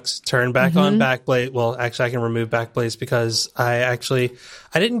Dropbox, turn back on Backblaze. Well, actually, I can remove Backblaze because I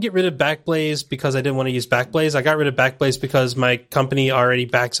didn't get rid of Backblaze because I didn't want to use Backblaze. I got rid of Backblaze because my company already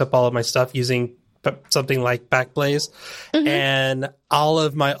backs up all of my stuff using something like Backblaze. And all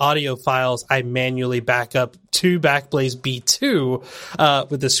of my audio files, I manually back up to Backblaze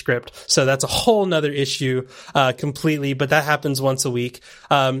B2 with the script. So that's a whole nother issue completely, but that happens once a week.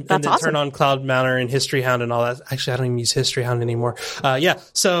 And then awesome. Turn on Cloud Mounter and History Hound and all that. Actually, I don't even use History Hound anymore.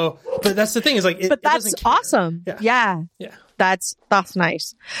 So, but that's the thing is like, but that's awesome. Yeah. That's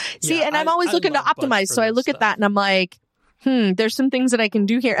nice. See, and I'm always looking to optimize. So I look at that and I'm like, there's some things that I can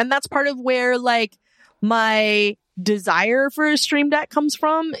do here. And that's part of where like my desire for a Stream Deck comes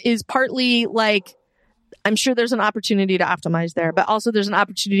from, is partly like, I'm sure there's an opportunity to optimize there, but also there's an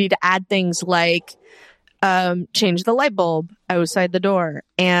opportunity to add things like, change the light bulb outside the door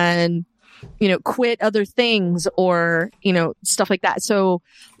and, quit other things or, stuff like that. So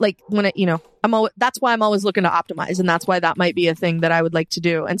like when that's why I'm always looking to optimize. And that's why that might be a thing that I would like to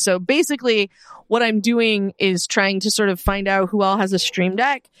do. And so basically what I'm doing is trying to sort of find out who all has a Stream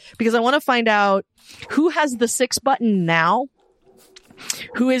Deck, because I want to find out who has the 6 button now,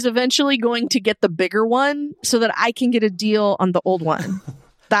 who is eventually going to get the bigger one so that I can get a deal on the old one.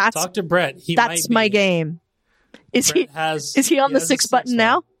 Talk to Brett. That's my game. Is he on the 6 button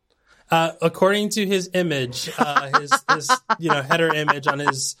now? According to his image, his header image on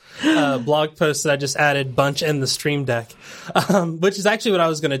his blog post that I just added, Bunch and the Stream Deck, which is actually what I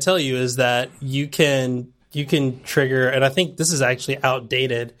was going to tell you, is that you can trigger, and I think this is actually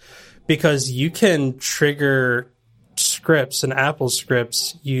outdated, because you can trigger scripts and Apple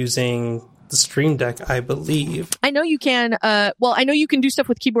scripts using the Stream Deck, I believe. I know you can. I know you can do stuff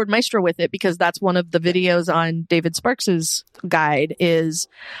with Keyboard Maestro with it, because that's one of the videos on David Sparks's guide. Is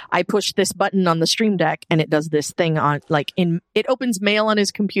I push this button on the Stream Deck and it does this thing it opens Mail on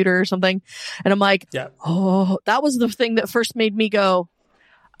his computer or something, and I'm like, oh, that was the thing that first made me go,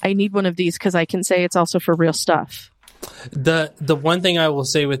 I need one of these, because I can say it's also for real stuff. The one thing I will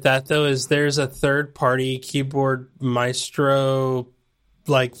say with that though is there's a third party Keyboard Maestro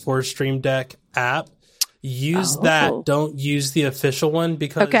for Stream Deck app use that. Don't use the official one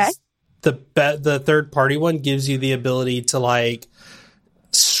because the third party one gives you the ability to like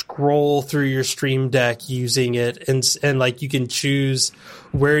scroll through your Stream Deck using it, and like you can choose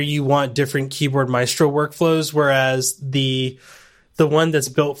where you want different Keyboard Maestro workflows, whereas the one that's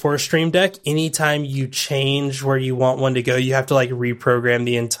built for Stream Deck, anytime you change where you want one to go, you have to like reprogram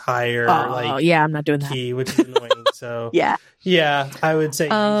the entire I'm not doing key, which is annoying. So yeah, I would say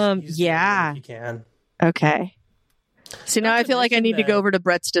use if you can. Okay. See, now I feel like I need to go over to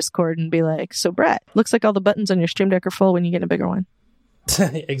Brett's Discord and be like, so Brett, looks like all the buttons on your Stream Deck are full when you get a bigger one.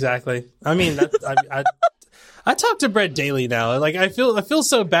 Exactly. I mean, I talk to Brett daily now. Like I feel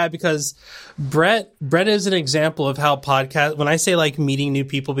so bad because Brett is an example of how when I say like meeting new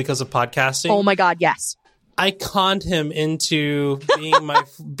people because of podcasting. Oh my God, yes. I conned him into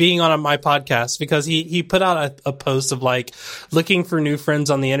being on my podcast because he put out a post of like looking for new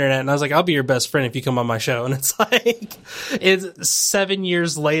friends on the internet, and I was like, I'll be your best friend if you come on my show. And it's like, it's 7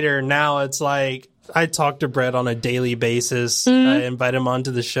 years later now. It's like I talk to Brett on a daily basis. I invite him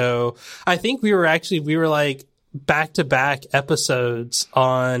onto the show. I think we were like back-to-back episodes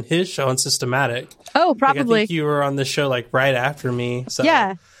on his show on Systematic. Oh, probably. Like, I think you were on the show like right after me. So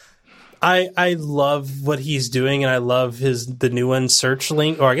yeah. I love what he's doing, and I love the new one, Search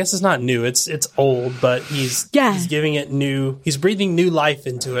Link. Or I guess it's not new; it's old, but he's giving it new. He's breathing new life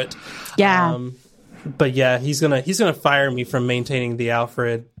into it. Yeah. But yeah, he's gonna fire me from maintaining the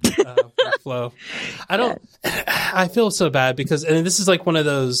Alfred workflow. I feel so bad because, and this is like one of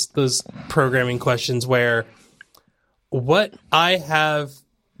those programming questions where what I have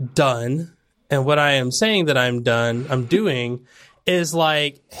done and what I am saying that I'm doing is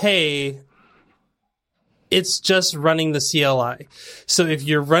like, hey, it's just running the CLI. So if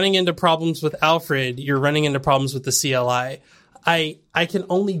you're running into problems with Alfred, you're running into problems with the CLI. I can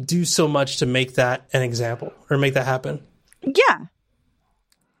only do so much to make that an example or make that happen. Yeah.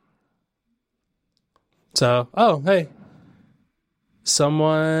 So, hey.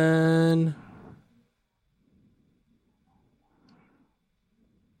 Someone...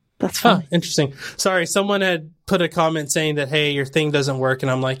 That's fine. Interesting. Sorry, someone had put a comment saying that, hey, your thing doesn't work. And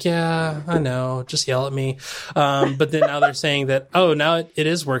I'm like, yeah, I know. Just yell at me. But then now they're saying that, now it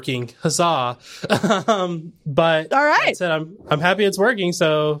is working. Huzzah. But all right. I said, I'm happy it's working.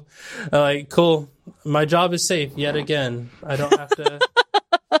 So like, cool. My job is safe yet again. I don't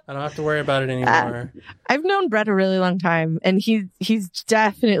have to worry about it anymore. I've known Brett a really long time, and he's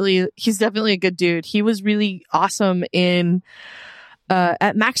definitely a good dude. He was really awesome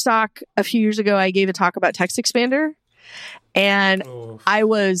at MacStock a few years ago. I gave a talk about Text Expander, and I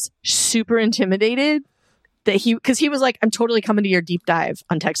was super intimidated that because he was like, I'm totally coming to your deep dive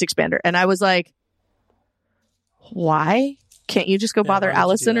on Text Expander. And I was like, why can't you just go bother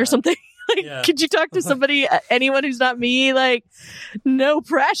Allison or something? Like, could you talk to somebody, anyone who's not me? Like, no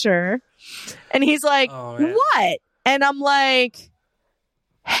pressure. And he's like, what? And I'm like,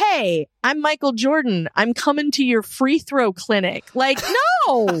 hey, I'm Michael Jordan. I'm coming to your free throw clinic. Like,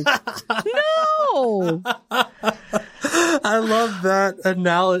 no. No. I love that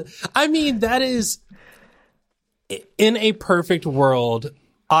analogy. I mean, that is, in a perfect world,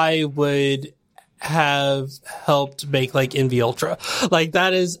 I would have helped make like Envy Ultra. Like,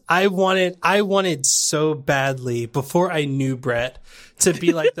 that is, I wanted so badly before I knew Brett to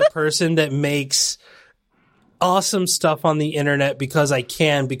be like the person that makes awesome stuff on the internet because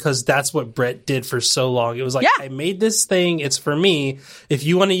that's what Brett did for so long. It was like, I made this thing, it's for me. If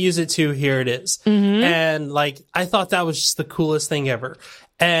you want to use it too, here it is. Mm-hmm. And like, I thought that was just the coolest thing ever.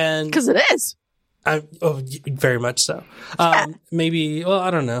 And because it is. Very much so. Yeah. Maybe, well,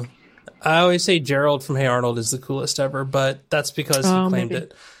 I don't know. I always say Gerald from Hey Arnold is the coolest ever, but that's because he claimed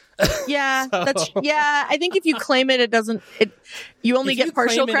it. Yeah, I think if you claim it, you only get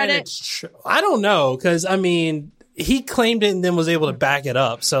partial credit. I don't know, because I mean, he claimed it and then was able to back it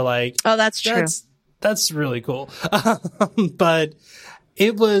up. So like, that's true. That's really cool. But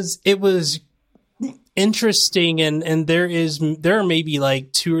it was interesting, and there are maybe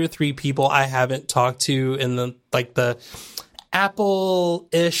like 2 or 3 people I haven't talked to in the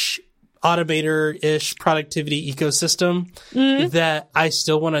Apple-ish, automator-ish productivity ecosystem that I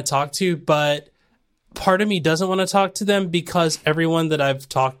still want to talk to, but part of me doesn't want to talk to them because everyone that I've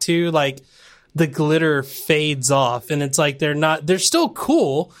talked to, like, the glitter fades off, and it's like they're still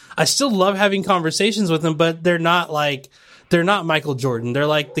cool. I still love having conversations with them, but they're not like they're not Michael Jordan. They're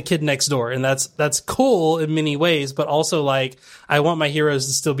like the kid next door. And that's cool in many ways, but also like, I want my heroes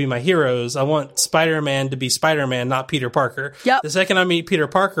to still be my heroes. I want Spider-Man to be Spider-Man, not Peter Parker. Yep. The second I meet Peter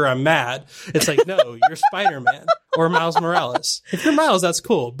Parker, I'm mad. It's like, no, you're Spider-Man or Miles Morales. If you're Miles, that's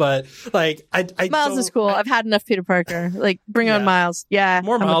cool. But like, I Miles is cool. I've had enough Peter Parker. Like, bring on Miles. Yeah.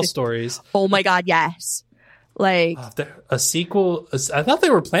 More Miles stories. Oh my God. Yes. Like a sequel. I thought they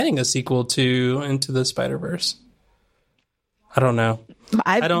were planning a sequel to Into the Spider-Verse. I don't know.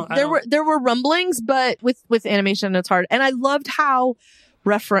 There were rumblings, but with animation, it's hard. And I loved how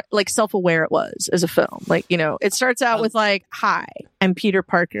self-aware it was as a film. Like, you know, it starts out with like, "Hi, I'm Peter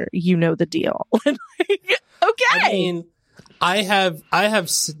Parker. You know the deal." Like, okay. I mean, I've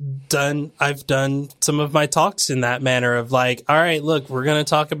done some of my talks in that manner of like, all right, look, we're going to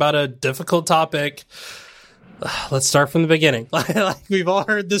talk about a difficult topic. Let's start from the beginning. Like we've all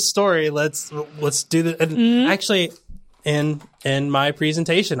heard this story. Let's do that. And actually, in my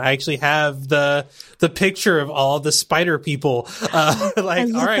presentation, I actually have the picture of all the spider people.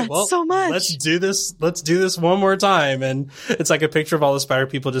 Like, all right, well, so much. Let's do this one more time. And it's like a picture of all the spider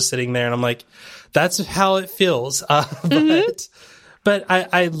people just sitting there. And I'm like, that's how it feels. But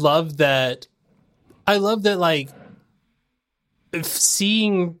I love that. I love that, like,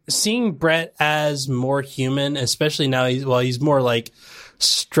 seeing Brett as more human, especially now he's more like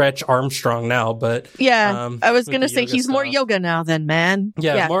Stretch Armstrong now, but I was gonna say he's more yoga now than man.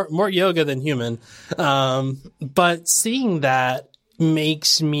 More yoga than human. But seeing that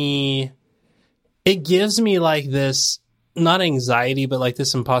gives me like this, not anxiety, but like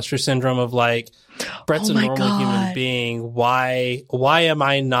this imposter syndrome of like, Brett's a normal human being. Why am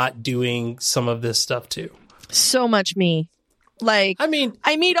I not doing some of this stuff too? So much me. Like, I mean,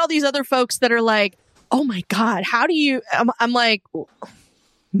 I meet all these other folks that are like, "Oh my God, how do you?" I'm like,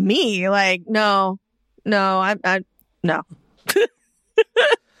 me, like, no, I no.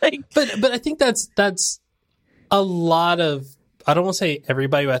 Like, but I think that's a lot of. I don't want to say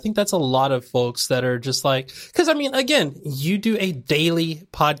everybody, but I think that's a lot of folks that are just like, because I mean, again, you do a daily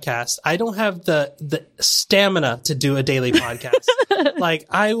podcast. I don't have the stamina to do a daily podcast. Like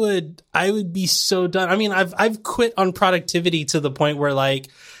I would be so done. I mean, I've quit on productivity to the point where like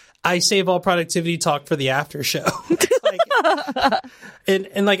I save all productivity talk for the after show. Like,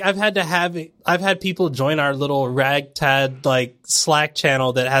 and like I've had people join our little ragtag like Slack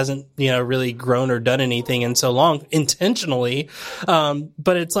channel that hasn't, really grown or done anything in so long intentionally.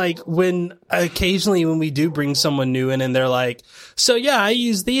 But it's like occasionally when we do bring someone new in and they're like, "So yeah, I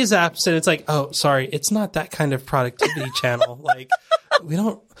use these apps," and it's like, "Oh, sorry, it's not that kind of productivity channel." Like we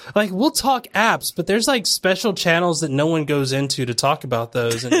don't like, we'll talk apps, but there's like special channels that no one goes into to talk about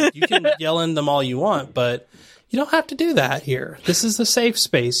those. And you can yell in them all you want, but you don't have to do that here. This is a safe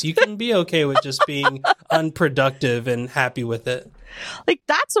space. You can be okay with just being unproductive and happy with it. Like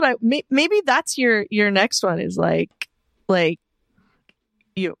that's what maybe that's your next one is like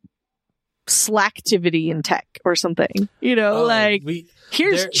Slacktivity in tech or something,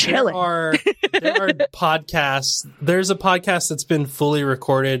 here's chilling. There are podcasts. There's a podcast that's been fully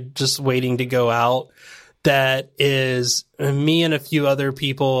recorded, just waiting to go out. That is me and a few other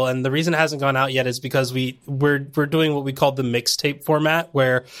people, and the reason it hasn't gone out yet is because we're doing what we call the mixtape format,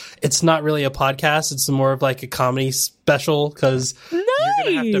 where it's not really a podcast; it's more of like a comedy special because you're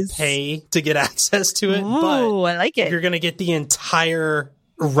gonna have to pay to get access to it. Ooh, but I like it. You're gonna get the entire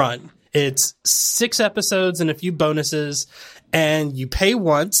run. It's 6 episodes and a few bonuses, and you pay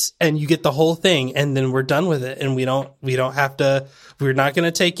once and you get the whole thing, and then we're done with it. And we don't have to. We're not going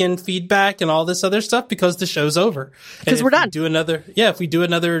to take in feedback and all this other stuff because the show's over. Because we're done. If we do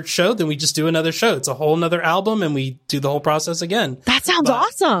another show, then we just do another show. It's a whole nother album, and we do the whole process again. That sounds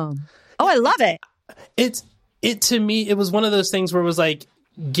awesome. Oh, I love it. To me, it was one of those things where it was like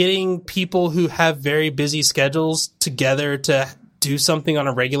getting people who have very busy schedules together to do something on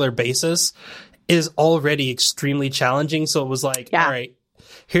a regular basis is already extremely challenging. So it was like, all right,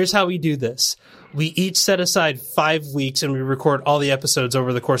 here's how we do this. We each set aside 5 weeks and we record all the episodes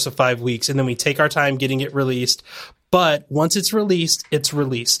over the course of 5 weeks. And then we take our time getting it released. But once it's released, it's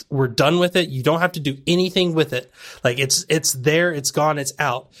released. We're done with it. You don't have to do anything with it. Like it's there, it's gone, it's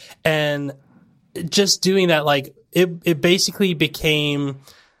out. And just doing that, like it basically became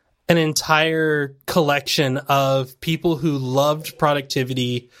an entire collection of people who loved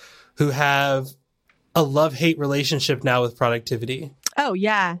productivity, who have a love-hate relationship now with productivity. Oh,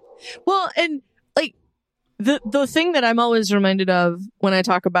 yeah. Well, and like the thing that I'm always reminded of when I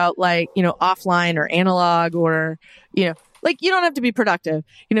talk about like, offline or analog or, like you don't have to be productive.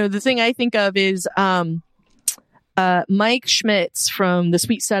 The thing I think of is Mike Schmitz from The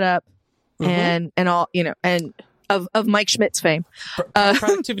Sweet Setup and all, and of Mike Schmidt's fame.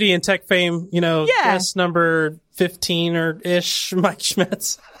 Productivity and tech fame, Yeah. guest number 15 or ish, Mike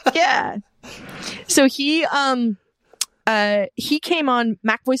Schmitz. Yeah. So he came on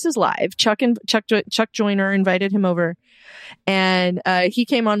Mac Voices Live. Chuck Joyner invited him over, and he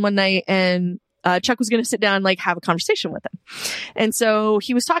came on one night, and Chuck was going to sit down and like have a conversation with him. And so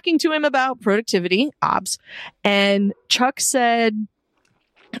he was talking to him about productivity, ops, and Chuck said,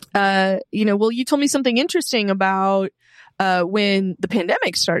 well, you told me something interesting about when the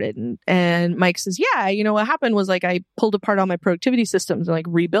pandemic started. And Mike says, yeah, what happened was like I pulled apart all my productivity systems and like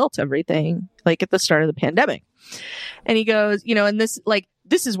rebuilt everything like at the start of the pandemic. And he goes, and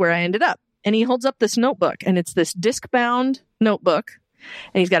this is where I ended up. And he holds up this notebook, and it's this disc bound notebook,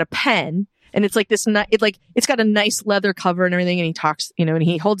 and he's got a pen, and it's like this, it's got a nice leather cover and everything. And he talks, and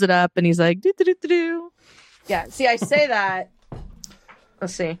he holds it up, and he's like, do, do, do, do, do. Yeah. See, I say that.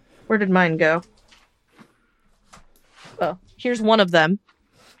 Let's see. Where did mine go? Oh, here's one of them.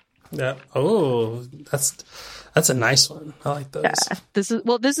 Yeah. Oh, that's a nice one. I like those. Yeah.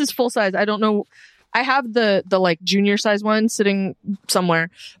 This is full size. I don't know. I have the like junior size one sitting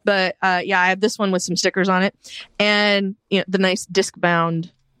somewhere, but I have this one with some stickers on it, and the nice disc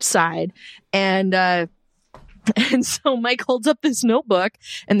bound side, and so Mike holds up this notebook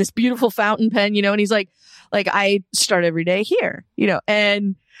and this beautiful fountain pen, and he's like I start every day here,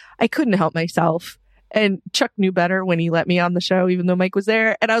 and I couldn't help myself. And Chuck knew better when he let me on the show, even though Mike was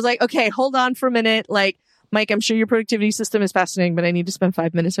there. And I was like, okay, hold on for a minute. Like, Mike, I'm sure your productivity system is fascinating, but I need to spend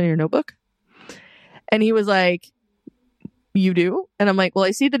 5 minutes on your notebook. And he was like, you do? And I'm like, well,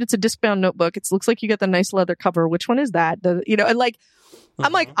 I see that it's a disc-bound notebook. It looks like you got the nice leather cover. Which one is that? And like,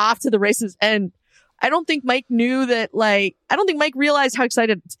 I'm like off to the races. And I don't think Mike knew that, I don't think Mike realized how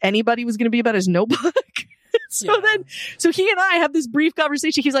excited anybody was going to be about his notebook. So he and I have this brief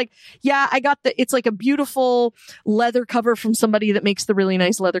conversation. He's like, yeah, I got it's like a beautiful leather cover from somebody that makes the really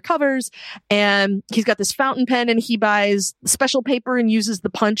nice leather covers. And he's got this fountain pen, and he buys special paper and uses the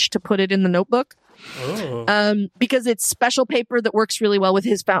punch to put it in the notebook. Oh. Because it's special paper that works really well with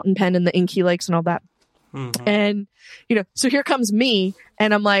his fountain pen and the ink he likes and all that. Mm-hmm. And, so here comes me,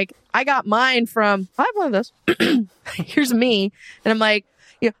 and I'm like, I got mine I have one of those. Here's me. And I'm like,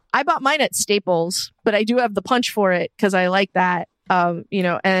 I bought mine at Staples, but I do have the punch for it because I like that,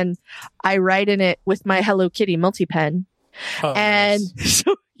 and I write in it with my Hello Kitty multi-pen. Oh, and nice.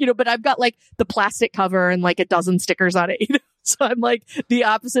 So, but I've got like the plastic cover and like a dozen stickers on it, So I'm like the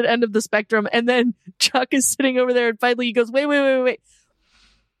opposite end of the spectrum. And then Chuck is sitting over there, and finally he goes, wait.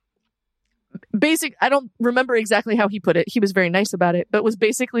 I don't remember exactly how he put it. He was very nice about it, but was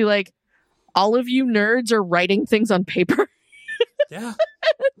basically like, all of you nerds are writing things on paper. Yeah.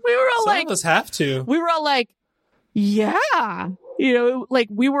 We were all Some of us have to. We were all like, yeah.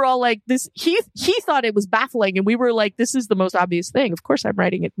 We were all like this. He thought it was baffling, and we were like, this is the most obvious thing. Of course I'm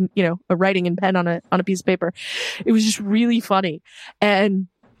writing it, a writing in pen on a piece of paper. It was just really funny. And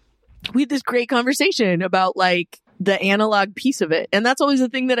we had this great conversation about like the analog piece of it. And that's always the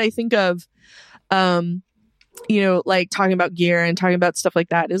thing that I think of, like talking about gear and talking about stuff like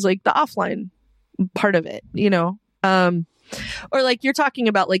that is like the offline part of it, or like you're talking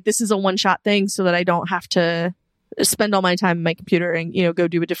about like, this is a one-shot thing so that I don't have to spend all my time on my computer and, go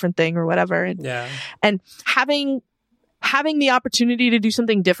do a different thing or whatever. And having the opportunity to do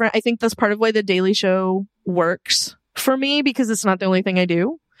something different, I think that's part of why the Daily Show works for me, because it's not the only thing I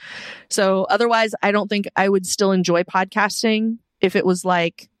do. So otherwise, I don't think I would still enjoy podcasting if it was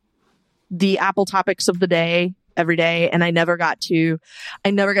like the Apple topics of the day every day, and I never got to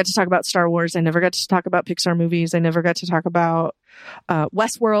talk about Star Wars. I never got to talk about Pixar movies. I never got to talk about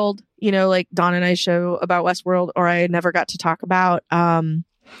Westworld, like Dawn and I show about Westworld, or I never got to talk about the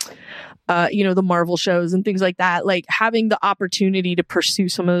Marvel shows and things like that. Like having the opportunity to pursue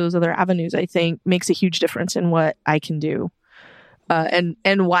some of those other avenues, I think makes a huge difference in what I can do.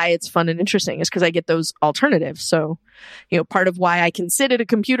 And why it's fun and interesting is because I get those alternatives. So, part of why I can sit at a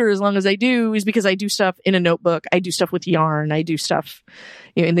computer as long as I do is because I do stuff in a notebook. I do stuff with yarn. I do stuff,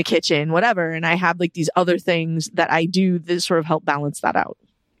 in the kitchen, whatever. And I have like these other things that I do that sort of help balance that out.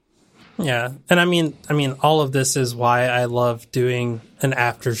 Yeah. And I mean, all of this is why I love doing an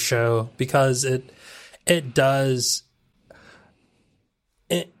after show, because it does.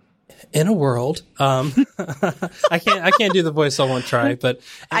 In a world, I can't do the voice. I won't try, but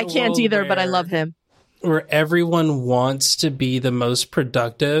I can't either. But I love him. Where everyone wants to be the most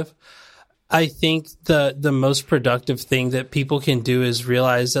productive, I think the most productive thing that people can do is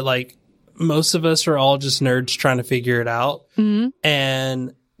realize that like most of us are all just nerds trying to figure it out,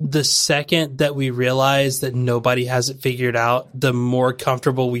 and the second that we realize that nobody has it figured out, the more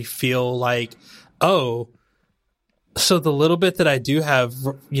comfortable we feel. Like, oh, So the little bit that I do have,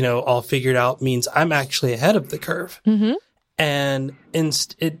 all figured out means I'm actually ahead of the curve. Mm-hmm. And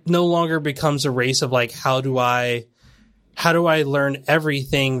it no longer becomes a race of like, how do I learn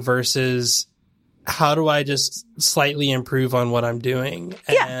everything versus how do I just slightly improve on what I'm doing?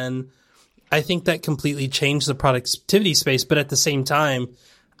 Yeah. And I think that completely changed the productivity space. But at the same time,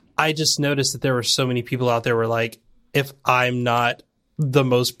 I just noticed that there were so many people out there who were like, if I'm not the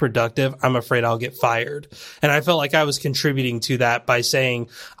most productive, I'm afraid I'll get fired. And I felt like I was contributing to that by saying,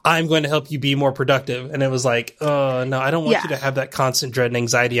 I'm going to help you be more productive. And it was like, oh, no, I don't want you to have that constant dread and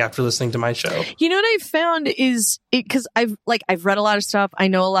anxiety after listening to my show. You know what I've found is because I've read a lot of stuff. I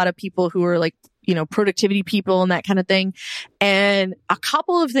know a lot of people who are like, productivity people and that kind of thing. And a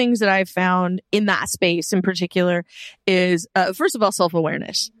couple of things that I've found in that space in particular is, first of all,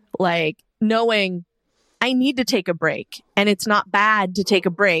 self-awareness, like knowing I need to take a break, and it's not bad to take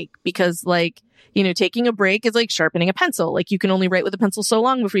a break because taking a break is like sharpening a pencil. Like you can only write with a pencil so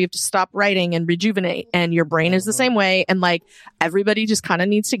long before you have to stop writing and rejuvenate, and your brain is the same way. And like everybody just kind of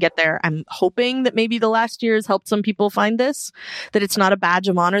needs to get there. I'm hoping that maybe the last year has helped some people find this, that it's not a badge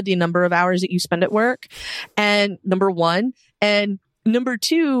of honor, the number of hours that you spend at work. And number one, and number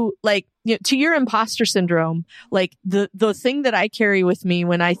two, to your imposter syndrome, like the thing that I carry with me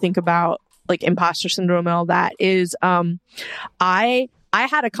when I think about like imposter syndrome and all that is, I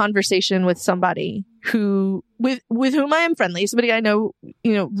had a conversation with somebody with whom I am friendly, somebody I know,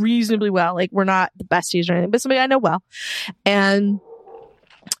 reasonably well. Like we're not the besties or anything, but somebody I know well. And,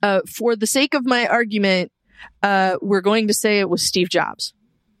 for the sake of my argument, we're going to say it was Steve Jobs.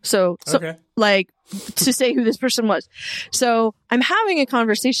 So okay. To say who this person was. So I'm having a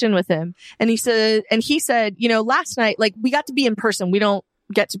conversation with him, and he said, last night, like we got to be in person. We don't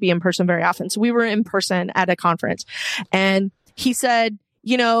get to be in person very often. So we were in person at a conference, and he said,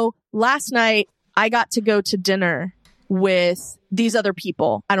 last night I got to go to dinner with these other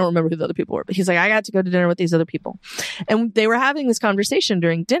people. I don't remember who the other people were, but he's like, I got to go to dinner with these other people. And they were having this conversation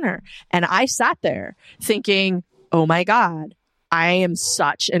during dinner. And I sat there thinking, oh my God, I am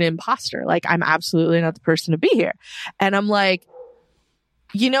such an imposter. Like I'm absolutely not the person to be here. And I'm like,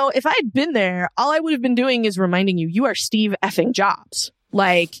 if I had been there, all I would have been doing is reminding you, you are Steve effing Jobs.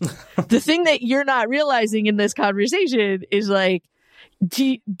 Like the thing that you're not realizing in this conversation is like,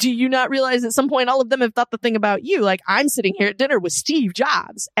 do you not realize at some point all of them have thought the thing about you? Like I'm sitting here at dinner with Steve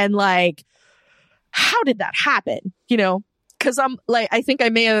Jobs, and like, how did that happen? Cause I'm like, I think I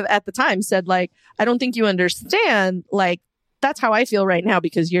may have at the time said like, I don't think you understand. Like that's how I feel right now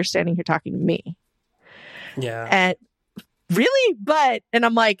because you're standing here talking to me. Yeah. And really? And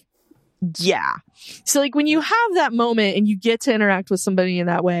I'm like, yeah. So like when you have that moment and you get to interact with somebody in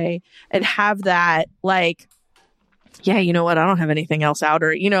that way and have that like, yeah, you know what? I don't have anything else out,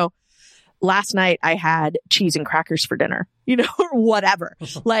 or, last night I had cheese and crackers for dinner, or whatever.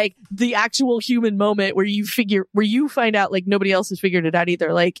 Like the actual human moment where you find out like nobody else has figured it out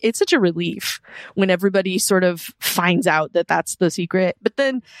either. Like it's such a relief when everybody sort of finds out that that's the secret. But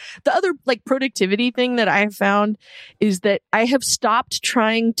then the other like productivity thing that I have found is that I have stopped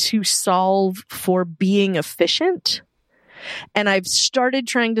trying to solve for being efficient, and I've started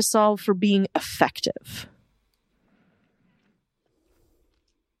trying to solve for being effective.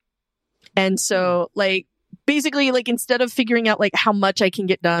 And so like, basically like instead of figuring out like how much I can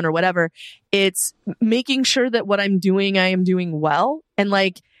get done or whatever, it's making sure that what I'm doing, I am doing well. And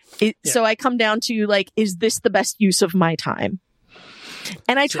like, so I come down to like, is this the best use of my time?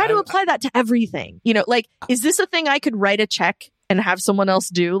 And I try to apply that to everything, like, is this a thing I could write a check and have someone else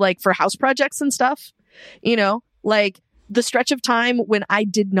do like for house projects and stuff? Like the stretch of time when I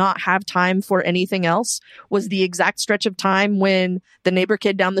did not have time for anything else was the exact stretch of time when the neighbor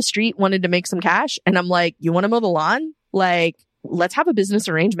kid down the street wanted to make some cash. And I'm like, you want to mow the lawn? Like, let's have a business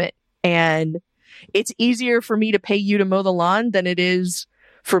arrangement. And it's easier for me to pay you to mow the lawn than it is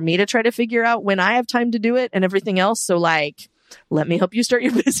for me to try to figure out when I have time to do it and everything else. So like, let me help you start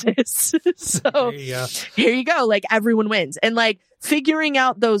your business. So here you go. Like everyone wins. And like figuring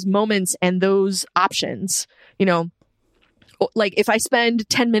out those moments and those options, like if I spend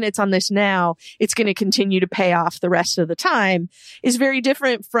 10 minutes on this now, it's going to continue to pay off the rest of the time, is very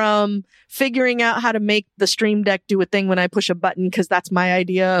different from figuring out how to make the Stream Deck do a thing when I push a button because that's my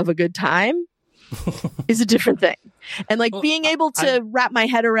idea of a good time is a different thing. And like being able to wrap my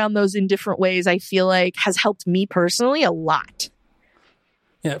head around those in different ways, I feel like has helped me personally a lot.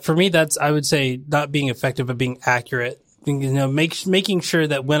 Yeah, for me, that's, I would say, not being effective, but being accurate. making sure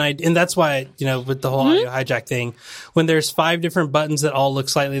that and that's why, with the whole audio hijack thing, when there's 5 different buttons that all look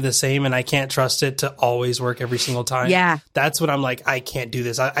slightly the same and I can't trust it to always work every single time. Yeah. That's when I'm like, I can't do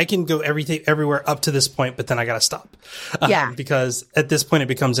this. I can go everywhere up to this point, but then I got to stop. Yeah. Because at this point it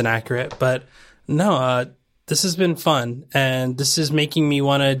becomes inaccurate. But no, this has been fun. And this is making me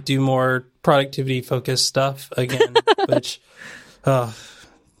want to do more productivity focused stuff again, which,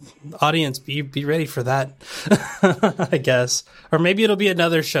 audience, be ready for that, I guess. Or maybe it'll be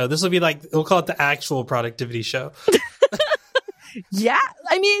another show. This will be we'll call it the actual productivity show. Yeah.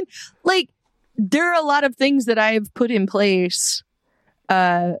 I mean, there are a lot of things that I've put in place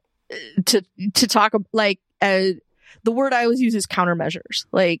to talk, the word I always use is countermeasures.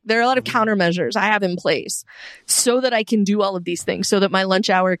 There are a lot of countermeasures I have in place so that I can do all of these things, so that my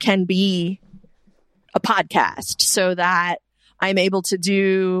lunch hour can be a podcast, so that I'm able to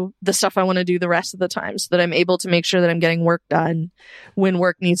do the stuff I want to do the rest of the time, so that I'm able to make sure that I'm getting work done when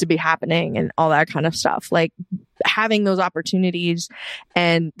work needs to be happening and all that kind of stuff. Having those opportunities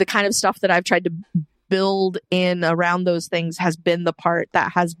and the kind of stuff that I've tried to build in around those things has been the part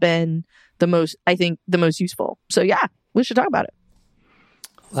that has been the most useful. So yeah, we should talk about it.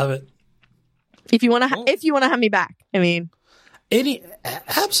 Love it. If you want to have me back, I mean,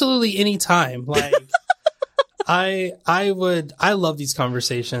 absolutely any time. I love these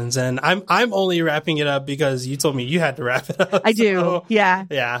conversations, and I'm only wrapping it up because you told me you had to wrap it up. I do. Yeah.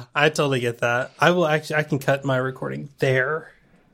 Yeah, I totally get that. I can cut my recording there.